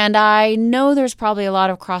 And I know there's probably a lot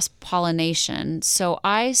of cross-pollination, so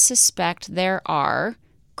I suspect there are,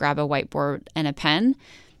 grab a whiteboard and a pen,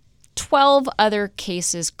 12 other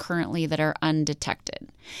cases currently that are undetected.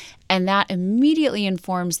 And that immediately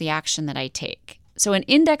informs the action that I take. So an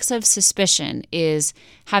index of suspicion is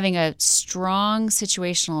having a strong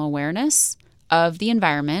situational awareness of the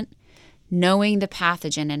environment, knowing the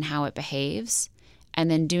pathogen and how it behaves, and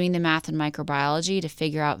then doing the math and microbiology to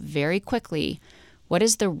figure out very quickly what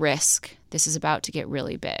is the risk this is about to get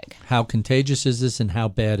really big. How contagious is this and how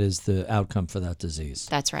bad is the outcome for that disease?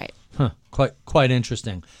 That's right. Quite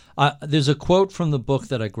interesting. There's a quote from the book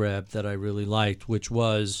that I grabbed that I really liked, which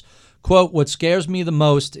was, quote, "What scares me the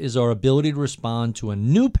most is our ability to respond to a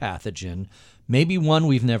new pathogen, maybe one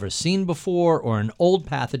we've never seen before, or an old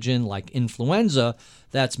pathogen like influenza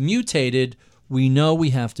that's mutated. We know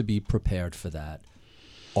we have to be prepared for that."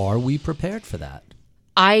 Are we prepared for that?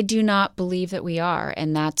 I do not believe that we are,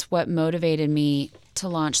 and that's what motivated me to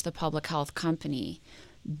launch the public health company.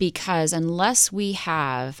 Because unless we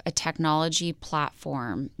have a technology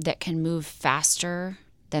platform that can move faster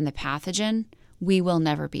than the pathogen, we will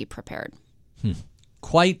never be prepared.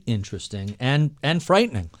 Quite interesting and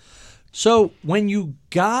frightening. So when you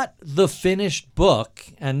got the finished book,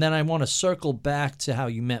 and then I want to circle back to how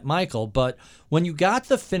you met Michael, but when you got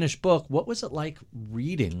the finished book, what was it like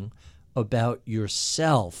reading about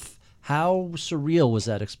yourself? How surreal was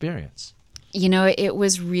that experience? It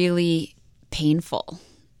was really painful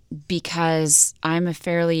because I'm a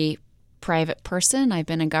fairly private person. I've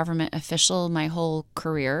been a government official my whole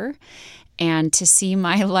career. And to see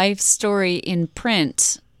my life story in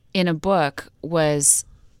print in a book was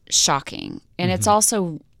shocking. And it's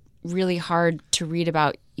also really hard to read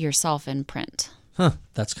about yourself in print. Huh,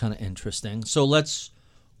 that's kind of interesting. So let's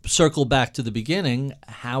circle back to the beginning.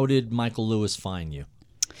 How did Michael Lewis find you?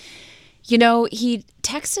 You know, he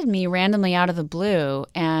texted me randomly out of the blue,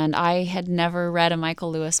 and I had never read a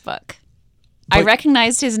Michael Lewis book. I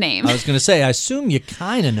recognized his name. I was going to say, I assume you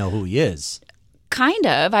kind of know who he is. Kind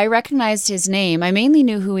of. I recognized his name. I mainly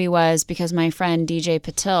knew who he was because my friend DJ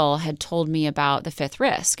Patil had told me about the fifth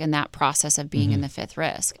risk and that process of being in the fifth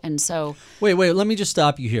risk. And so... Wait, let me just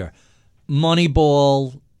stop you here.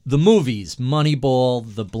 Moneyball, the movies,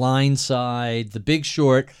 Moneyball, The Blind Side, The Big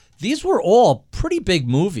Short, these were all pretty big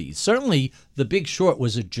movies. Certainly, The Big Short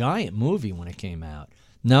was a giant movie when it came out.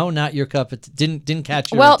 No, not your cup of didn't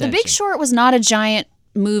catch your attention. The Big Short was not a giant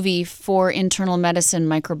movie for internal medicine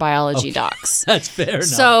microbiology docs. That's fair enough.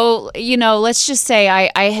 So, let's just say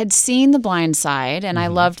I had seen The Blind Side and I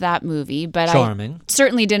loved that movie, but Charming. I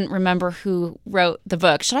certainly didn't remember who wrote the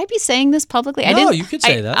book. Should I be saying this publicly? No, you could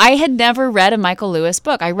say that. I had never read a Michael Lewis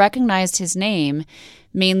book. I recognized his name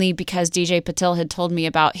mainly because DJ Patil had told me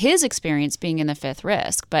about his experience being in the fifth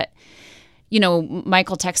risk. But,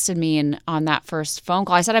 Michael texted me on that first phone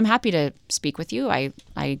call. I said, I'm happy to speak with you. I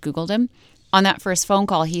Googled him. On that first phone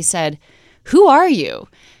call, he said, "Who are you?"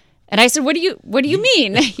 And I said, "What do you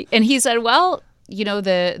mean?" And he said, "Well,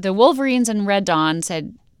 the Wolverines and Red Dawn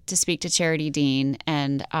said to speak to Charity Dean,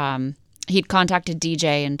 and he'd contacted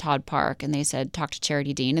DJ and Todd Park, and they said talk to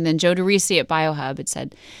Charity Dean, and then Joe DeRisi at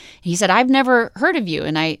BioHub he said, I've never heard of you,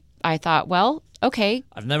 and I thought, well, okay,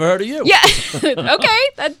 I've never heard of you. Yeah,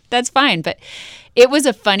 okay, that's fine, but it was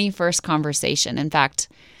a funny first conversation. In fact,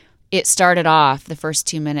 it started off the first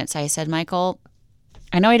 2 minutes. I said, Michael,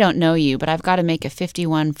 I know I don't know you, but I've got to make a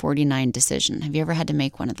 51-49 decision. Have you ever had to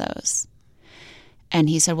make one of those? And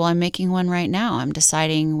he said, well, I'm making one right now. I'm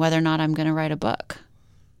deciding whether or not I'm going to write a book.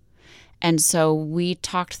 And so we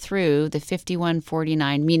talked through the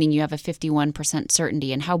 51-49, meaning you have a 51%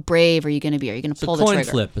 certainty. And how brave are you going to be? Are you going to pull the trigger? It's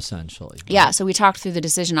a coin flip, essentially. Right? Yeah, so we talked through the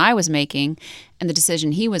decision I was making and the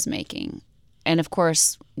decision he was making. And, of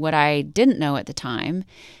course, what I didn't know at the time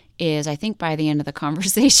is I think by the end of the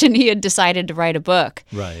conversation, he had decided to write a book.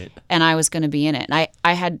 Right. And I was going to be in it. And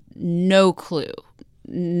I had no clue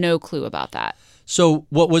about that. So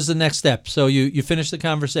what was the next step? So you finish the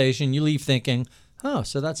conversation, you leave thinking, oh,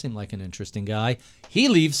 so that seemed like an interesting guy. He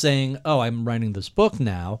leaves saying, oh, I'm writing this book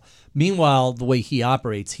now. Meanwhile, the way he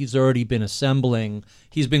operates, he's already been assembling,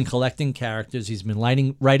 he's been collecting characters, he's been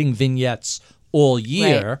writing vignettes all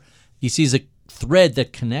year. Right. He sees a thread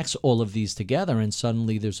that connects all of these together, and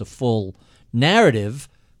suddenly there's a full narrative.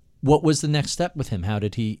 What was the next step with him? How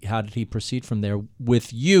did he proceed from there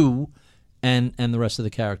with you and the rest of the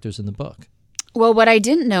characters in the book? Well, what I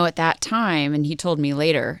didn't know at that time, and he told me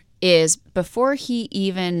later, is before he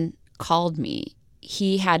even called me,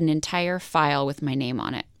 he had an entire file with my name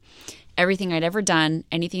on it. Everything I'd ever done,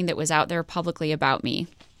 anything that was out there publicly about me.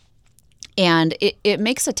 And it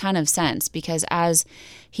makes a ton of sense because as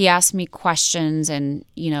he asked me questions and,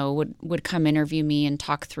 would come interview me and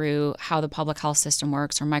talk through how the public health system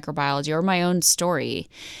works or microbiology or my own story,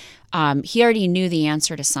 he already knew the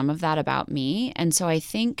answer to some of that about me. And so I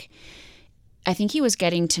think he was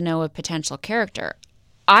getting to know a potential character.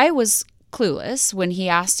 I was clueless when he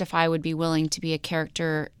asked if I would be willing to be a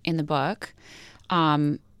character in the book.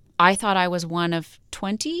 I thought I was one of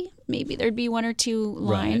 20. Maybe there'd be one or two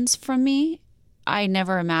lines from me. I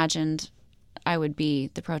never imagined I would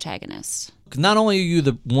be the protagonist. Not only are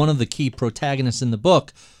you one of the key protagonists in the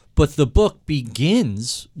book, but the book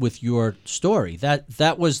begins with your story.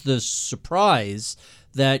 That was the surprise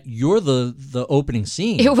that you're the opening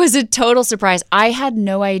scene. It was a total surprise. I had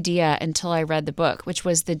no idea until I read the book, which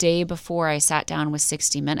was the day before I sat down with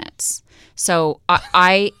 60 Minutes. So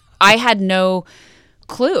I had no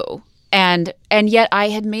clue. And yet I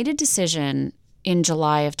had made a decision in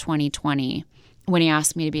July of 2020 when he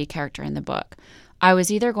asked me to be a character in the book. I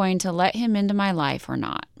was either going to let him into my life or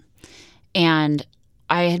not. And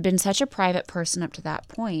I had been such a private person up to that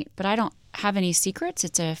point, but I don't have any secrets.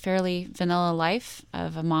 It's a fairly vanilla life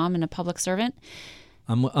of a mom and a public servant.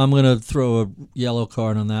 I'm going to throw a yellow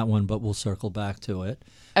card on that one, but we'll circle back to it.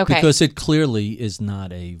 Okay. Because it clearly is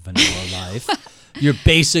not a vanilla life. You're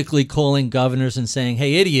basically calling governors and saying,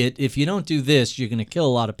 "Hey, idiot! If you don't do this, you're going to kill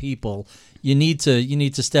a lot of people. You need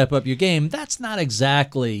to step up your game." That's not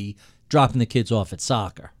exactly dropping the kids off at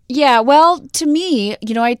soccer. Yeah, well, to me,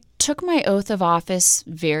 I took my oath of office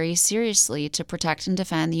very seriously to protect and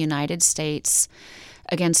defend the United States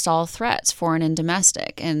against all threats, foreign and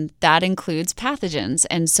domestic, and that includes pathogens.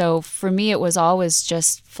 And so for me, it was always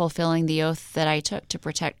just fulfilling the oath that I took to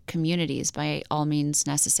protect communities by all means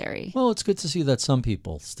necessary. Well, it's good to see that some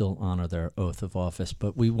people still honor their oath of office,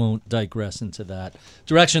 but we won't digress into that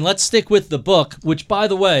direction. Let's stick with the book, which, by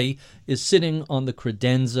the way, is sitting on the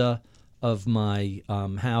credenza of my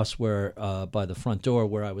house where by the front door,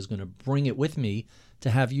 where I was going to bring it with me to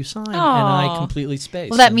have you sign, and I completely spaced.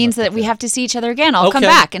 Well, that means that we have to see each other again. I'll come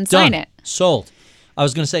back and sign it. Sold. I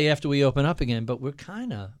was going to say after we open up again, but we're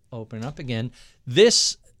kind of opening up again.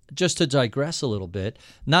 This, just to digress a little bit,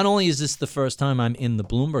 not only is this the first time I'm in the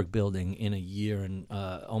Bloomberg building in a year and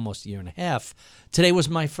almost a year and a half, today was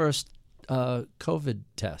my first COVID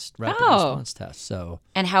test, rapid response test. So,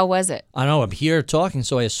 and how was it? I know I'm here talking,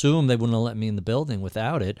 so I assume they wouldn't have let me in the building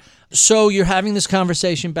without it. So you're having this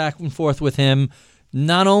conversation back and forth with him.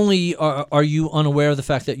 Not only are you unaware of the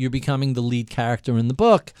fact that you're becoming the lead character in the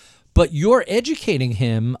book, but you're educating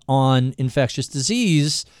him on infectious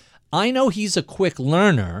disease. I know he's a quick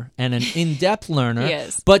learner and an in-depth learner. He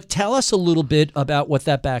is. But tell us a little bit about what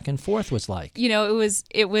that back and forth was like. You know,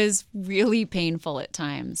 it was really painful at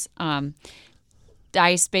times. I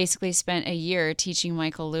basically spent a year teaching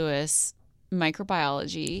Michael Lewis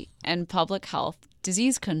microbiology and public health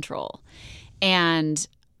disease control. And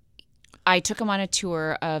I took him on a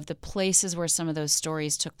tour of the places where some of those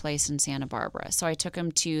stories took place in Santa Barbara. So I took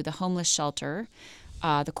him to the homeless shelter,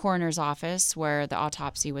 the coroner's office where the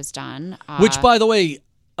autopsy was done. Which, by the way,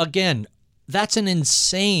 again, that's an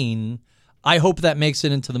insane... I hope that makes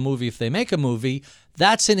it into the movie if they make a movie.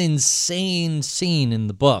 That's an insane scene in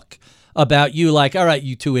the book about you like, all right,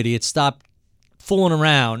 you two idiots, stop fooling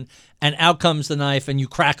around. And out comes the knife and you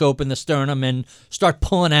crack open the sternum and start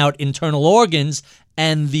pulling out internal organs.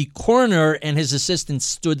 And the coroner and his assistant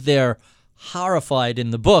stood there horrified in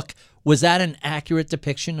the book. Was that an accurate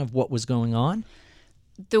depiction of what was going on?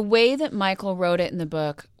 The way that Michael wrote it in the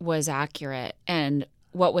book was accurate. And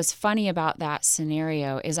what was funny about that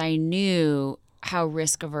scenario is I knew how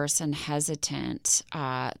risk-averse and hesitant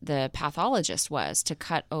the pathologist was to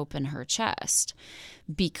cut open her chest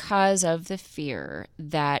because of the fear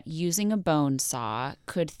that using a bone saw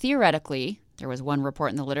could theoretically, there was one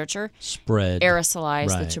report in the literature, spread,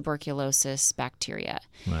 aerosolize the tuberculosis bacteria.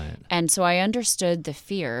 Right. And so I understood the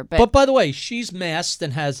fear. But by the way, she's masked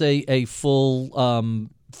and has a full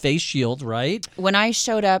face shield, right? When I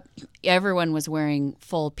showed up, everyone was wearing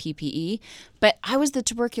full PPE, but I was the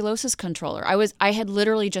tuberculosis controller. I had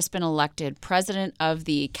literally just been elected president of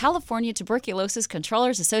the California Tuberculosis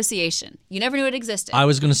Controllers Association. You never knew it existed. I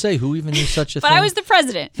was going to say, who even knew such a thing? But I was the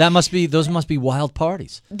president. Those must be wild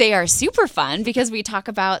parties. They are super fun because we talk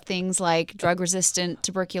about things like drug-resistant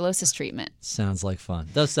tuberculosis treatment. Sounds like fun.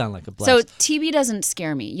 Does sound like a blast. So TB doesn't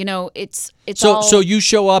scare me. You know, it's so. So you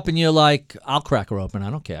show up and you're like, I'll crack her open. I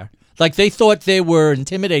don't care. Like they thought they were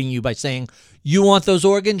intimidating you by saying, you want those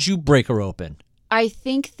organs, you break her open. I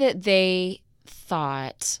think that they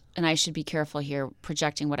thought, and I should be careful here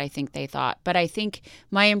projecting what I think they thought, but I think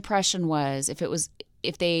my impression was if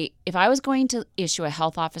I was going to issue a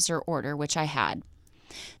health officer order, which I had,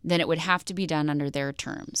 then it would have to be done under their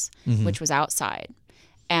terms, which was outside,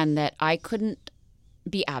 and that I couldn't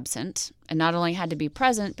be absent, and not only had to be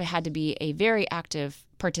present, but had to be a very active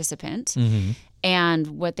participant.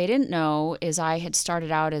 And what they didn't know is I had started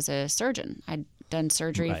out as a surgeon. I'd done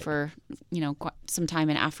surgery for, some time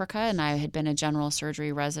in Africa, and I had been a general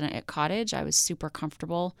surgery resident at Cottage. I was super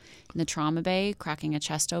comfortable in the trauma bay, cracking a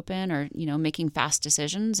chest open or, making fast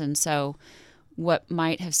decisions. And so what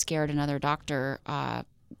might have scared another doctor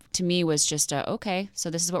to me was just okay, so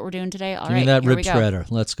this is what we're doing today. All right, give me that here rib we go. shredder.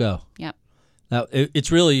 Let's go. Yep. Now,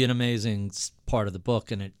 it's really an amazing part of the book,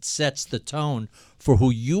 and it sets the tone for who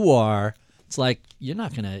you are. It's like,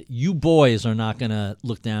 you boys are not going to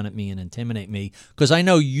look down at me and intimidate me, because I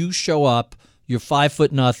know you show up, you're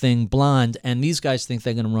 5'0", blonde, and these guys think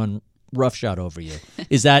they're going to run roughshod over you.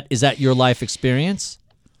 Is that your life experience?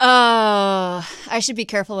 I should be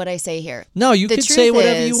careful what I say here. No, you can say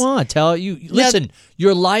whatever you want. Listen,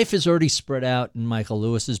 your life is already spread out in Michael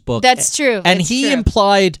Lewis's book. That's true. And he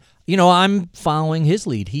implied, I'm following his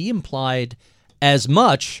lead. He implied as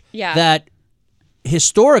much that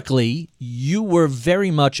historically you were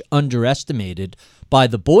very much underestimated by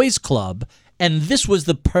the boys club, and this was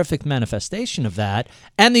the perfect manifestation of that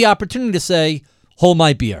and the opportunity to say, hold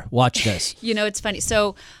my beer, watch this. It's funny.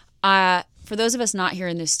 So for those of us not here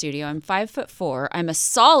in this studio, I'm 5'4". I'm a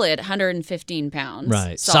solid 115 pounds.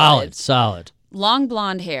 Right. Solid. Long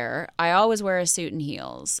blonde hair. I always wear a suit and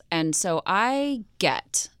heels. And so I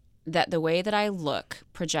get that the way that I look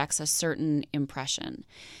projects a certain impression.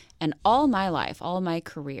 And all my life, all my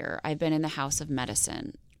career, I've been in the House of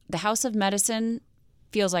Medicine. The House of Medicine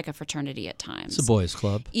feels like a fraternity at times. It's a boys'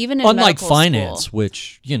 club. Even in unlike medical finance, school,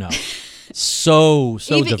 which, so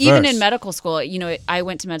diverse. Even in medical school, I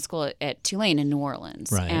went to med school at Tulane in New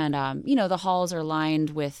Orleans. Right. And, the halls are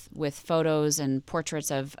lined with photos and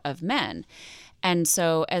portraits of men. And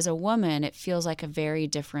so as a woman, it feels like a very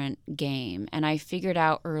different game. And I figured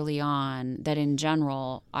out early on that in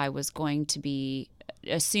general, I was going to be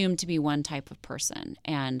assumed to be one type of person.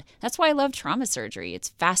 And that's why I love trauma surgery. It's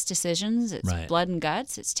fast decisions. It's Right. blood and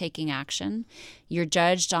guts. It's taking action. You're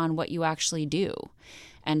judged on what you actually do.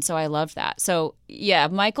 And so I loved that. So yeah,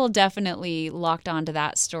 Michael definitely locked onto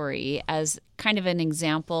that story as kind of an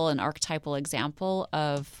example, an archetypal example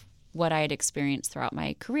of what I had experienced throughout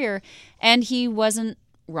my career. And he wasn't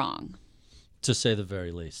wrong. To say the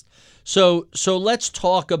very least. So let's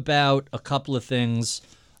talk about a couple of things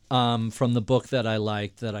from the book that I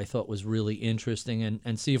liked that I thought was really interesting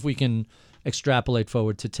and see if we can extrapolate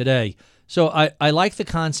forward to today. So I like the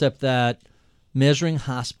concept that measuring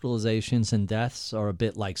hospitalizations and deaths are a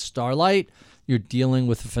bit like starlight. You're dealing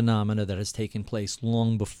with a phenomena that has taken place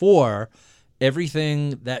long before.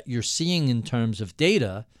 Everything that you're seeing in terms of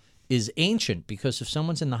data is ancient, because if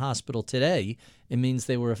someone's in the hospital today, it means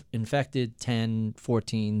they were infected 10,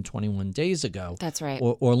 14, 21 days ago. That's right.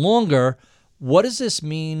 Or longer. What does this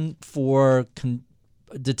mean for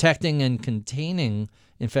detecting and containing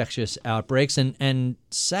infectious outbreaks? And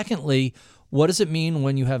secondly, what does it mean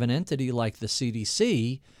when you have an entity like the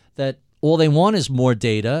CDC that all they want is more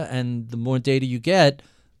data, and the more data you get,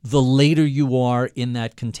 the later you are in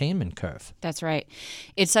that containment curve? That's right.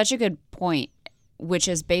 It's such a good point, which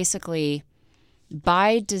is basically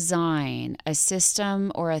by design, a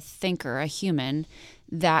system or a thinker, a human,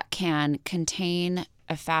 that can contain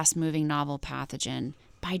a fast-moving novel pathogen,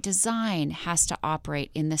 by design has to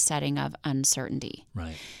operate in the setting of uncertainty.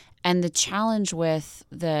 Right. And the challenge with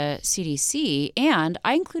the CDC, and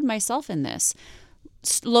I include myself in this,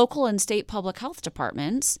 local and state public health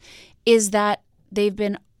departments, is that they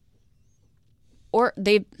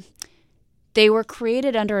were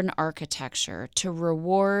created under an architecture to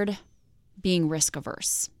reward being risk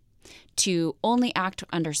averse, to only act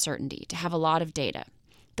under certainty, to have a lot of data.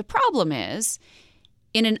 The problem is,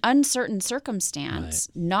 in an uncertain circumstance,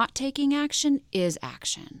 Right. not taking action is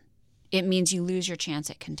action. It means you lose your chance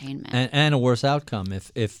at containment. And a worse outcome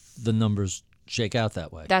if the numbers shake out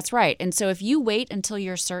that way. That's right. And so if you wait until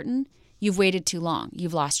you're certain, you've waited too long.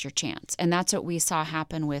 You've lost your chance. And that's what we saw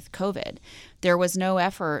happen with COVID. There was no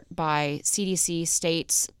effort by CDC,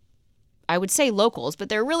 states, I would say locals, but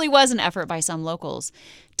there really was an effort by some locals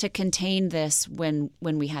to contain this when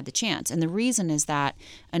we had the chance. And the reason is that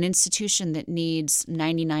an institution that needs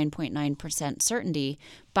 99.9% certainty,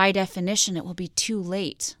 by definition, it will be too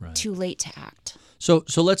late, Right. too late to act. So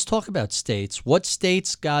let's talk about states. What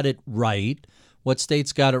states got it right? What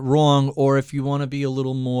states got it wrong? Or if you want to be a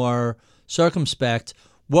little more circumspect,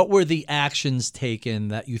 what were the actions taken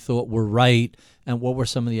that you thought were right, and what were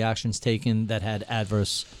some of the actions taken that had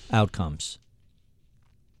adverse outcomes?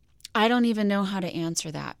 I don't even know how to answer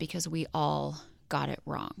that because we all got it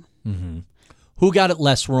wrong. Mm-hmm. Who got it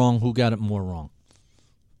less wrong? Who got it more wrong?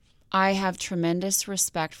 I have tremendous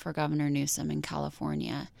respect for Governor Newsom in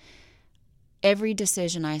California. Every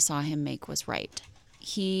decision I saw him make was right.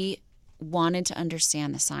 He wanted to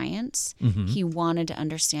understand the science. Mm-hmm. He wanted to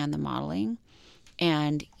understand the modeling.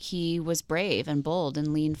 And he was brave and bold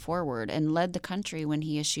and leaned forward and led the country when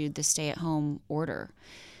he issued the stay-at-home order.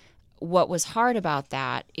 What was hard about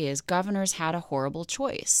that is governors had a horrible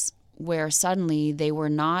choice where suddenly they were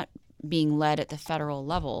not being led at the federal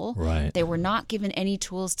level. Right. They were not given any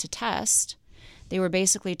tools to test. They were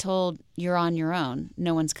basically told, you're on your own.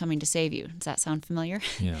 No one's coming to save you. Does that sound familiar?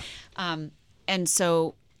 Yeah. And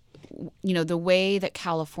so, the way that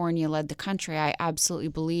California led the country, I absolutely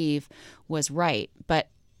believe was right. But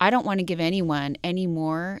I don't want to give anyone any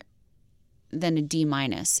more than a D-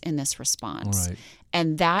 in this response. Right.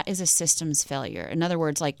 And that is a systems failure. In other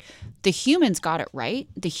words, the humans got it right.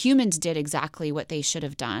 The humans did exactly what they should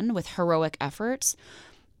have done with heroic efforts.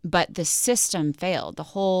 But the system failed. The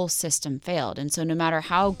whole system failed. And so no matter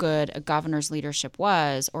how good a governor's leadership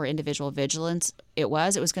was or individual vigilance it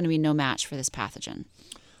was going to be no match for this pathogen.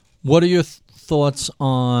 What are your thoughts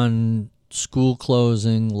on school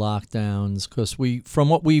closing, lockdowns? Because from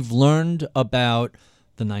what we've learned about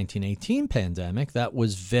the 1918 pandemic, that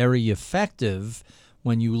was very effective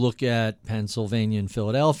when you look at Pennsylvania and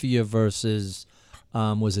Philadelphia versus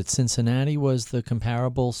Was it Cincinnati was the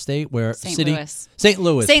comparable state where St. city Louis. St.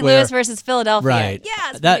 Louis. St. Louis versus Philadelphia. Right.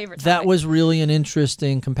 Yeah, it's my favorite That topic. was really an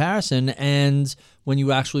interesting comparison. And when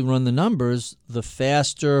you actually run the numbers, the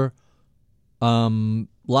faster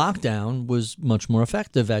lockdown was much more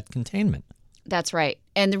effective at containment. That's right.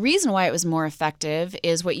 And the reason why it was more effective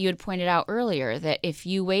is what you had pointed out earlier, that if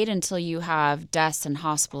you wait until you have deaths and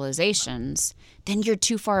hospitalizations, then you're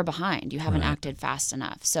too far behind. You haven't acted fast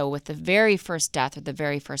enough. So with the very first death or the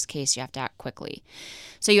very first case, you have to act quickly.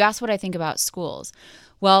 So you asked what I think about schools.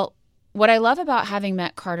 Well, what I love about having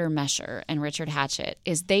met Carter Mesher and Richard Hatchett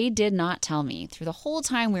is they did not tell me through the whole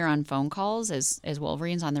time we were on phone calls as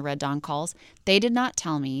Wolverines on the Red Dawn calls, they did not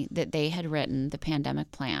tell me that they had written the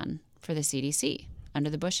pandemic plan for the CDC under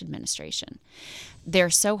the Bush administration. They're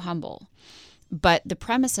so humble. But the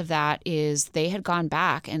premise of that is they had gone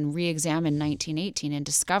back and re-examined 1918 and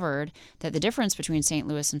discovered that the difference between St.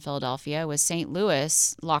 Louis and Philadelphia was St.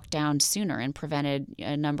 Louis locked down sooner and prevented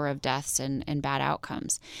a number of deaths and bad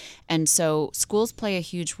outcomes. And so schools play a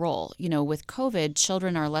huge role. You know, with COVID,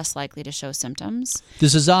 children are less likely to show symptoms.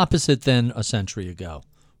 This is opposite than a century ago,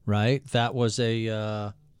 right? That was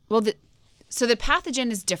a... So the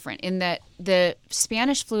pathogen is different in that the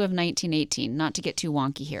Spanish flu of 1918, not to get too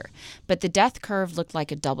wonky here, but the death curve looked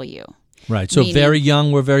like a W. Right. So very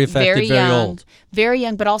young were very affected, very old. Very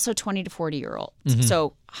young, but also 20 to 40-year-olds. Mm-hmm.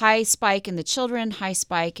 So high spike in the children, high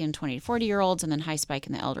spike in 20 to 40-year-olds, and then high spike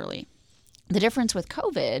in the elderly. The difference with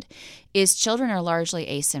COVID is children are largely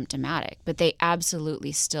asymptomatic, but they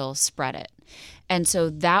absolutely still spread it. And so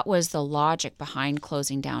that was the logic behind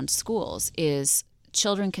closing down schools is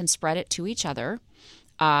children can spread it to each other.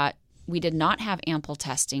 We did not have ample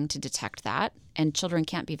testing to detect that, and children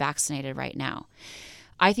can't be vaccinated right now.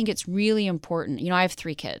 I think it's really important. You know, I have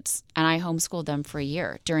 3 kids, and I homeschooled them for a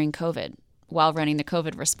year during COVID while running the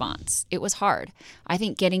COVID response. It was hard. I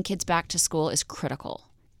think getting kids back to school is critical.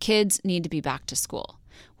 Kids need to be back to school.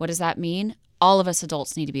 What does that mean? All of us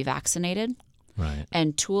adults need to be vaccinated. Right.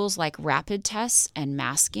 And tools like rapid tests and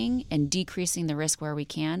masking and decreasing the risk where we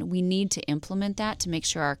can, we need to implement that to make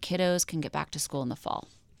sure our kiddos can get back to school in the fall.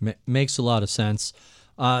 Makes a lot of sense.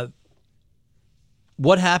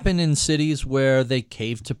 What happened in cities where they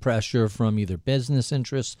caved to pressure from either business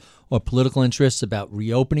interests or political interests about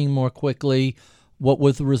reopening more quickly? What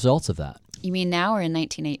were the results of that? You mean now or in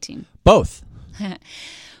 1918? Both.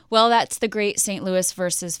 Well, that's the great St. Louis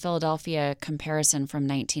versus Philadelphia comparison from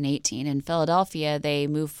 1918. In Philadelphia, they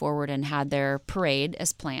moved forward and had their parade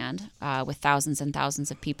as planned with thousands and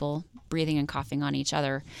thousands of people breathing and coughing on each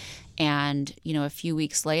other. And, you know, a few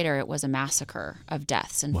weeks later, it was a massacre of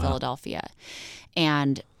deaths in Philadelphia.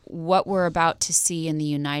 And what we're about to see in the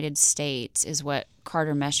United States is what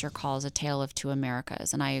Carter Mesher calls a tale of two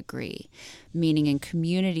Americas, and I agree. Meaning in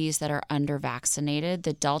communities that are under-vaccinated,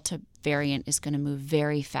 the Delta variant is going to move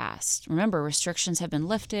very fast. Remember, restrictions have been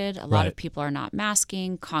lifted. A lot of people are not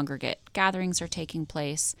masking. Congregate gatherings are taking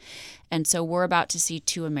place. And so we're about to see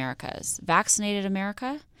two Americas, vaccinated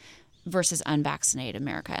America versus unvaccinated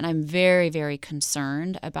America. And I'm very, very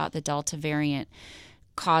concerned about the Delta variant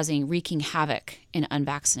wreaking havoc in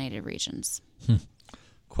unvaccinated regions.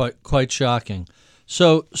 Quite shocking.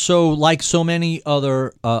 So like so many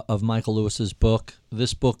other of Michael Lewis's book,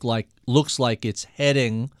 this book looks like it's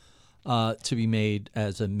heading to be made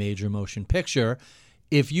as a major motion picture.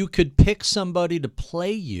 If you could pick somebody to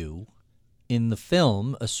play you in the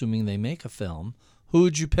film, assuming they make a film, who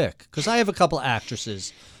would you pick? Because I have a couple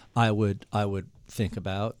actresses I would think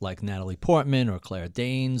about, like Natalie Portman or Claire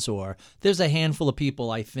Danes, or there's a handful of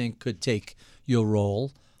people I think could take your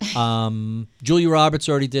role. Julia Roberts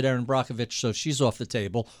already did Erin Brockovich, so she's off the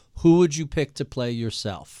table. Who would you pick to play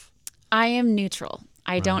yourself? I am neutral.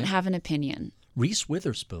 I don't have an opinion. Reese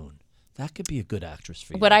Witherspoon. That could be a good actress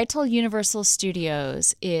for you. What I told Universal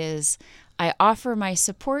Studios is I offer my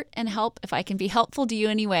support and help if I can be helpful to you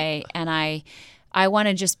anyway, and I want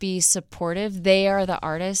to just be supportive. They are the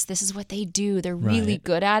artists. This is what they do. They're really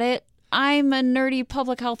good at it. I'm a nerdy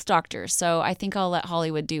public health doctor, so I think I'll let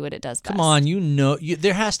Hollywood do what it does best. Come on,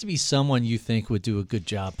 there has to be someone you think would do a good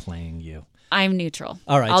job playing you. I'm neutral.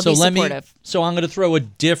 All right, I'll be supportive. So I'm going to throw a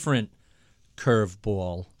different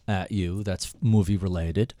curveball at you that's movie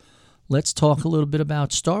related. Let's talk a little bit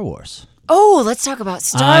about Star Wars. Oh, let's talk about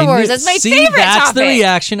Star Wars. That's my favorite that's topic. The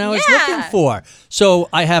reaction I was looking for. So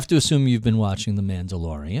I have to assume you've been watching The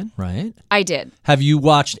Mandalorian, right? I did. Have you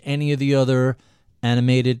watched any of the other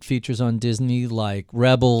animated features on Disney, like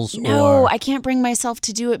Rebels? No, I can't bring myself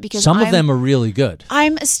to do it because some of them are really good.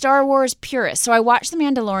 I'm a Star Wars purist. So I watched The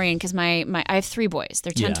Mandalorian because I have 3 boys.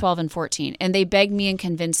 They're 10, 12, and 14. And they begged me and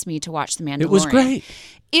convinced me to watch The Mandalorian. It was great.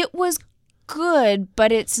 It was good,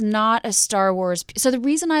 but it's not a Star Wars. So the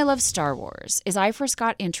reason I love Star Wars is I first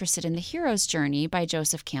got interested in The Hero's Journey by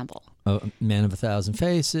Joseph Campbell. Man of a Thousand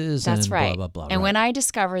Faces. That's and right. Blah, blah, blah. And right. when I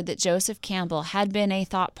discovered that Joseph Campbell had been a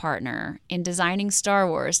thought partner in designing Star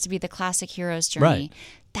Wars to be the classic Hero's Journey, Right.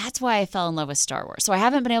 that's why I fell in love with Star Wars. So I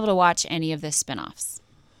haven't been able to watch any of the spinoffs.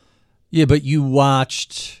 Yeah, but you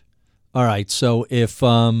watched. All right, so if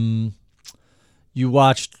you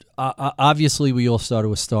watched, obviously we all started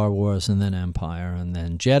with Star Wars and then Empire and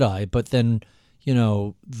then Jedi, but then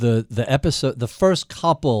the episode, the first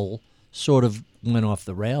couple sort of went off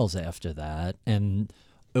the rails after that, and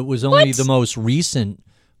it was only the most recent.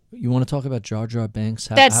 You want to talk about Jar Jar Binks?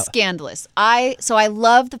 That's scandalous. I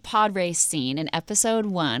love the pod race scene in episode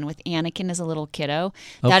 1 with Anakin as a little kiddo.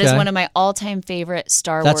 That is Okay. one of my all-time favorite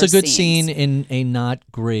Star That's Wars a good scenes. scene in a not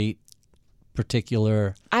great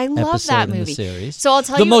particular I love episode that in movie. the series. So I'll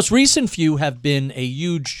tell the you, most recent few have been a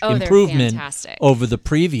huge Oh, they're improvement fantastic. over the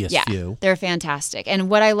previous yeah, few. they're fantastic. And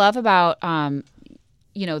what I love about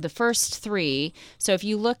the first 3, so if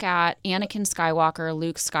you look at Anakin Skywalker,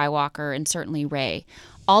 Luke Skywalker, and certainly Rey,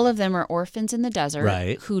 all of them are orphans in the desert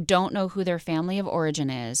Right. who don't know who their family of origin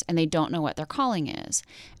is, and they don't know what their calling is.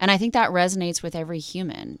 And I think that resonates with every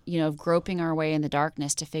human, of groping our way in the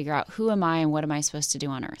darkness to figure out who am I and what am I supposed to do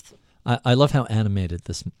on Earth. I love how animated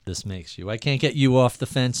this makes you. I can't get you off the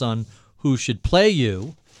fence on who should play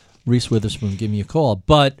you. Reese Witherspoon, give me a call.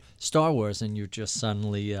 But Star Wars, and you're just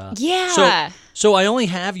suddenly... Yeah. So I only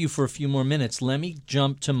have you for a few more minutes. Let me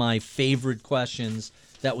jump to my favorite questions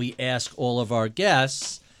that we ask all of our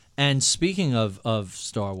guests. And speaking of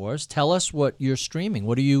Star Wars, tell us what you're streaming.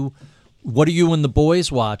 What are you and the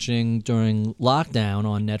boys watching during lockdown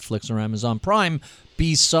on Netflix or Amazon Prime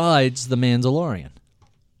besides The Mandalorian?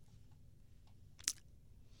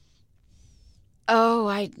 Oh,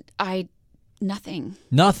 I nothing.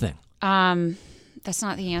 Nothing. That's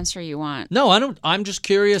not the answer you want. No, I don't. I'm just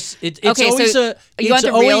curious. It's Okay, always so a. you want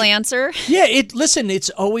it's the real always- answer? Yeah. Listen. It's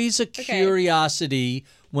always a curiosity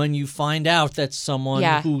when you find out that someone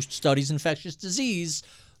Yeah. who studies infectious disease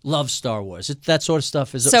loves Star Wars. That sort of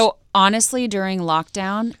stuff is. So honestly, during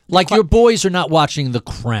lockdown, like your boys are not watching The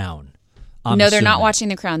Crown. I'm no, they're not assuming. watching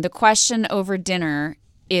The Crown. The question over dinner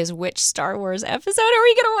is which Star Wars episode are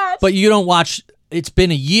we going to watch? But you don't watch. It's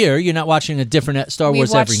been a year. You're not watching a different Star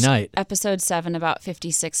Wars every night. Episode 7 about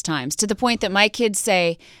 56 times, to the point that my kids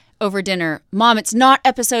say over dinner, "Mom, it's not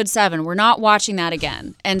episode 7. We're not watching that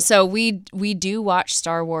again." And so we do watch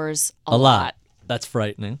Star Wars a lot. That's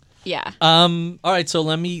frightening. Yeah. All right, so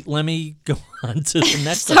let me go on to the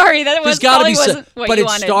next. Sorry, that There's gotta probably be wasn't what but you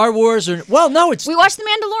it's wanted. Star Wars or it's We watched The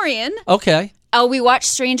Mandalorian. okay. Oh, we watched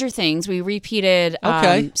Stranger Things. We repeated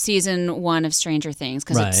Okay. season 1 of Stranger Things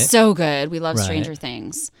because Right. it's so good. We love Right. Stranger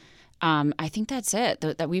Things. I think that's it.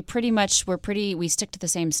 That we pretty much we stick to the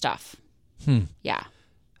same stuff. Yeah.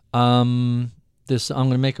 I'm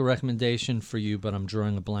going to make a recommendation for you, but I'm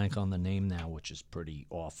drawing a blank on the name now, which is pretty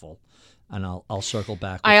awful, and I'll circle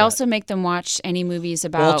back. I with also make them watch any movies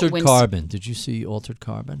about Altered Carbon. Did you see Altered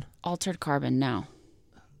Carbon? Altered Carbon. No.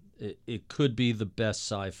 It could be the best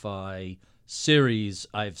sci-fi series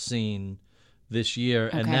I've seen this year,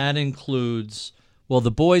 and Okay. that includes. Well,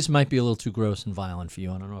 The Boys might be a little too gross and violent for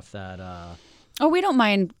you. I don't know if that. Oh, we don't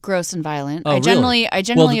mind gross and violent. Oh, I generally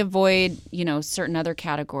Well, avoid certain other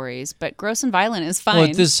categories, but gross and violent is fine.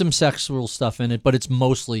 Well, there's some sexual stuff in it, but it's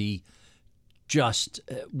mostly just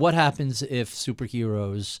what happens if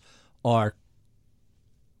superheroes are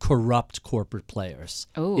corrupt corporate players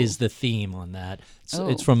Ooh. is the theme on that. Oh.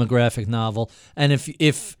 It's from a graphic novel. And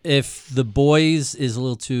if The Boys is a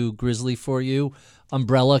little too grisly for you,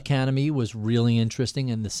 Umbrella Academy was really interesting,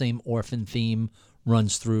 and the same orphan theme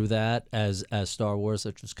runs through that as Star Wars,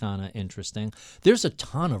 which was kind of interesting. There's a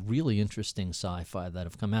ton of really interesting sci-fi that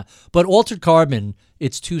have come out. But Altered Carbon,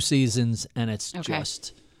 it's 2 seasons, and it's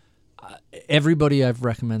just... everybody I've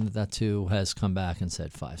recommended that to has come back and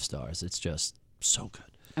said 5 stars. It's just so good.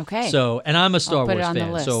 Okay. So, and I'm a Star put it Wars on the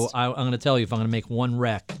fan, list. so I'm going to tell you, if I'm going to make one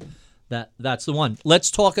rec, that's the one. Let's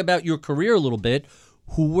talk about your career a little bit.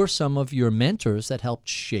 Who were some of your mentors that helped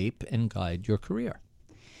shape and guide your career?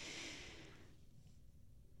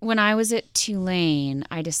 When I was at Tulane,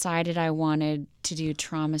 I decided I wanted to do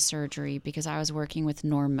trauma surgery because I was working with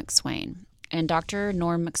Norm McSwain. And Dr.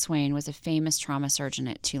 Norm McSwain was a famous trauma surgeon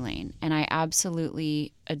at Tulane, and I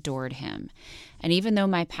absolutely adored him. And even though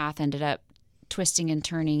my path ended up twisting and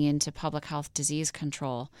turning into public health disease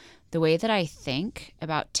control, the way that I think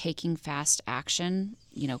about taking fast action,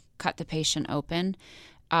 cut the patient open,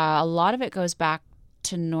 a lot of it goes back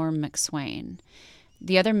to Norm McSwain.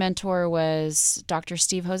 The other mentor was Dr.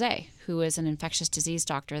 Steve Jose, who is an infectious disease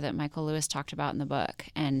doctor that Michael Lewis talked about in the book.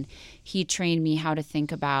 And he trained me how to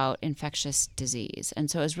think about infectious disease. And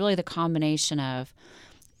so it was really the combination of,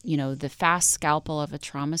 the fast scalpel of a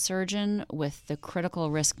trauma surgeon with the critical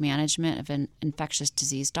risk management of an infectious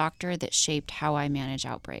disease doctor that shaped how I manage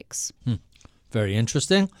outbreaks. Very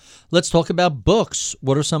interesting. Let's talk about books.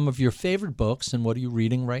 What are some of your favorite books, and what are you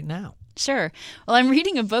reading right now? Sure. Well, I'm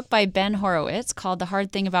reading a book by Ben Horowitz called The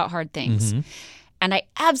Hard Thing About Hard Things. And I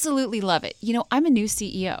absolutely love it. I'm a new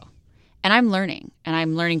CEO, and I'm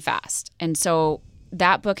learning fast. And so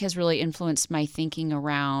that book has really influenced my thinking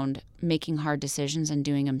around making hard decisions and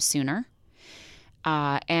doing them sooner.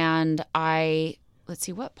 Let's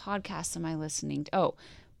see, what podcast am I listening to? Oh,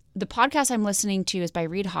 the podcast I'm listening to is by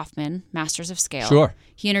Reid Hoffman, Masters of Scale. Sure.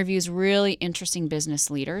 He interviews really interesting business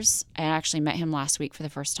leaders. I actually met him last week for the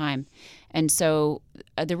first time. And so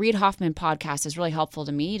the Reid Hoffman podcast is really helpful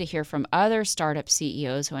to me to hear from other startup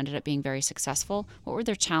CEOs who ended up being very successful. What were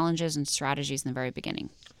their challenges and strategies in the very beginning?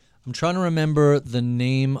 I'm trying to remember the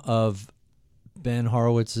name of Ben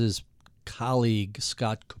Horowitz's colleague,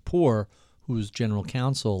 Scott Kapoor, who's general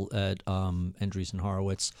counsel at Andreessen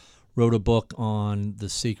Horowitz, wrote a book on the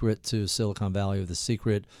secret to Silicon Valley, or the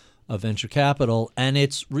secret of venture capital. And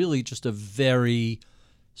it's really just a very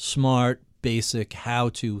smart, basic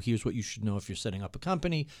how-to. Here's what you should know if you're setting up a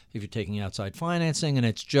company, if you're taking outside financing. And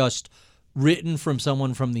it's just written from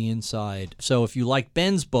someone from the inside. So if you like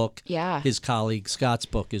Ben's book, his colleague Scott's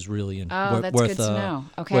book is really that's good to know.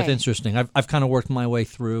 Okay. Worth interesting. I've kind of worked my way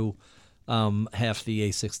through half the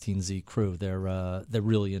A16Z crew. They're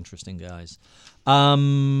really interesting guys.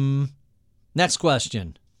 Next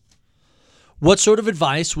question. What sort of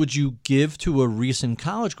advice would you give to a recent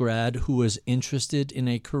college grad who is interested in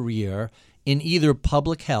a career in either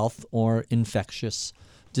public health or infectious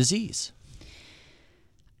disease?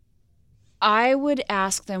 I would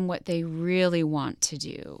ask them what they really want to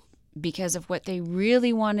do, because if what they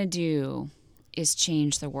really want to do is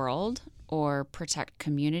change the world or protect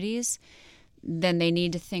communities, then they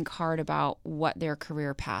need to think hard about what their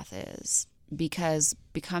career path is. Because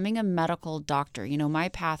becoming a medical doctor, my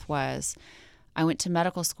path was I went to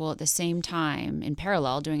medical school at the same time in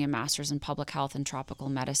parallel doing a master's in public health and tropical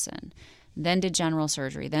medicine. Then did general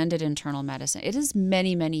surgery, then did internal medicine. It is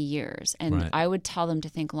many, many years. And Right. I would tell them to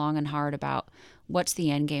think long and hard about what's the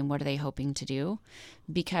end game, what are they hoping to do?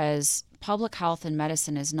 Because public health and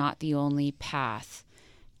medicine is not the only path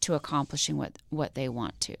to accomplishing what they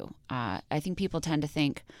want to. I think people tend to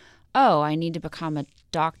think, I need to become a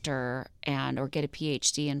doctor or get a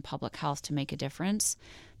PhD in public health to make a difference.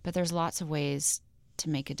 But there's lots of ways to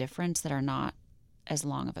make a difference that are not as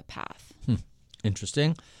long of a path.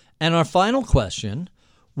 Interesting. And our final question,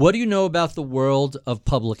 what do you know about the world of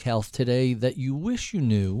public health today that you wish you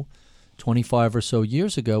knew 25 or so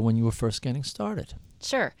years ago when you were first getting started?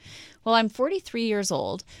 Sure. Well, I'm 43 years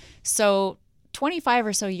old, so 25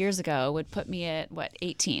 or so years ago would put me at,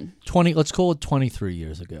 18? 20. Let's call it 23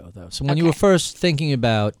 years ago, though. So when you were first thinking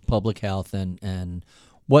about public health and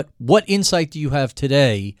what insight do you have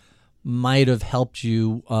today might have helped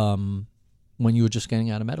you when you were just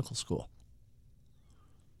getting out of medical school?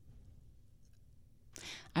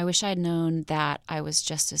 I wish I'd known that I was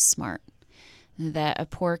just as smart, that a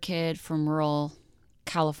poor kid from rural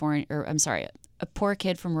a poor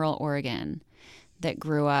kid from rural Oregon that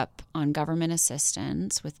grew up on government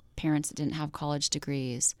assistance with parents that didn't have college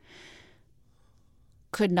degrees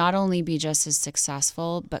could not only be just as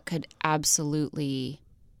successful, but could absolutely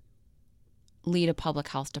lead a public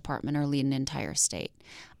health department or lead an entire state.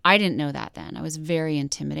 I didn't know that then. I was very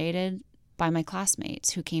intimidated by my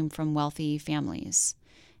classmates who came from wealthy families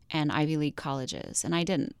and Ivy League colleges, and I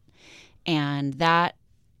didn't. And that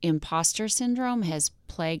imposter syndrome has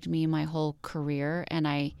plagued me my whole career, and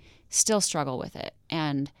I still struggle with it.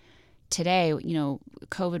 And today,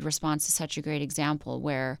 COVID response is such a great example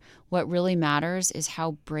where what really matters is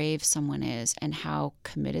how brave someone is and how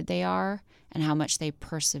committed they are and how much they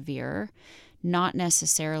persevere, not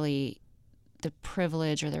necessarily the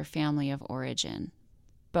privilege or their family of origin.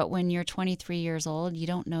 But when you're 23 years old, you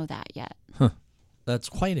don't know that yet. That's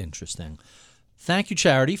quite interesting. Thank you,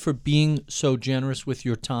 Charity, for being so generous with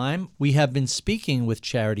your time. We have been speaking with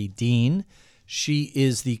Charity Dean. She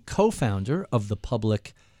is the co-founder of the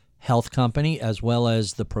Public Health Company, as well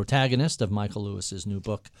as the protagonist of Michael Lewis's new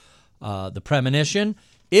book, The Premonition.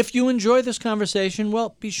 If you enjoy this conversation,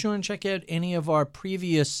 well, be sure and check out any of our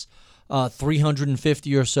previous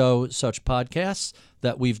 350 or so such podcasts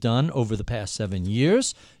that we've done over the past 7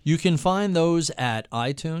 years. You can find those at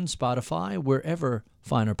iTunes, Spotify, wherever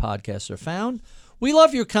finer podcasts are found. We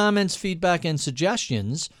love your comments, feedback, and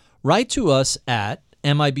suggestions. Write to us at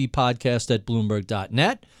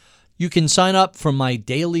mibpodcast@bloomberg.net. You can sign up for my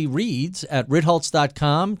daily reads at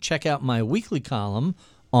ritholtz.com. Check out my weekly column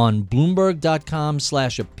on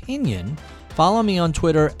bloomberg.com/opinion. Follow me on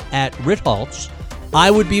Twitter at ritholtz. I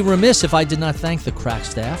would be remiss if I did not thank the crack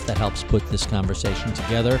staff that helps put this conversation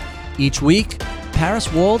together each week.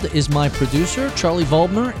 Paris Wald is my producer. Charlie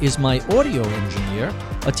Voldmer is my audio engineer.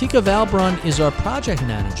 Atika Valbrun is our project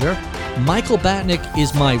manager. Michael Batnick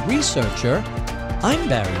is my researcher. I'm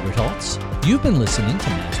Barry Ritholtz. You've been listening to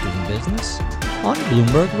Masters in Business on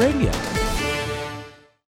Bloomberg Radio.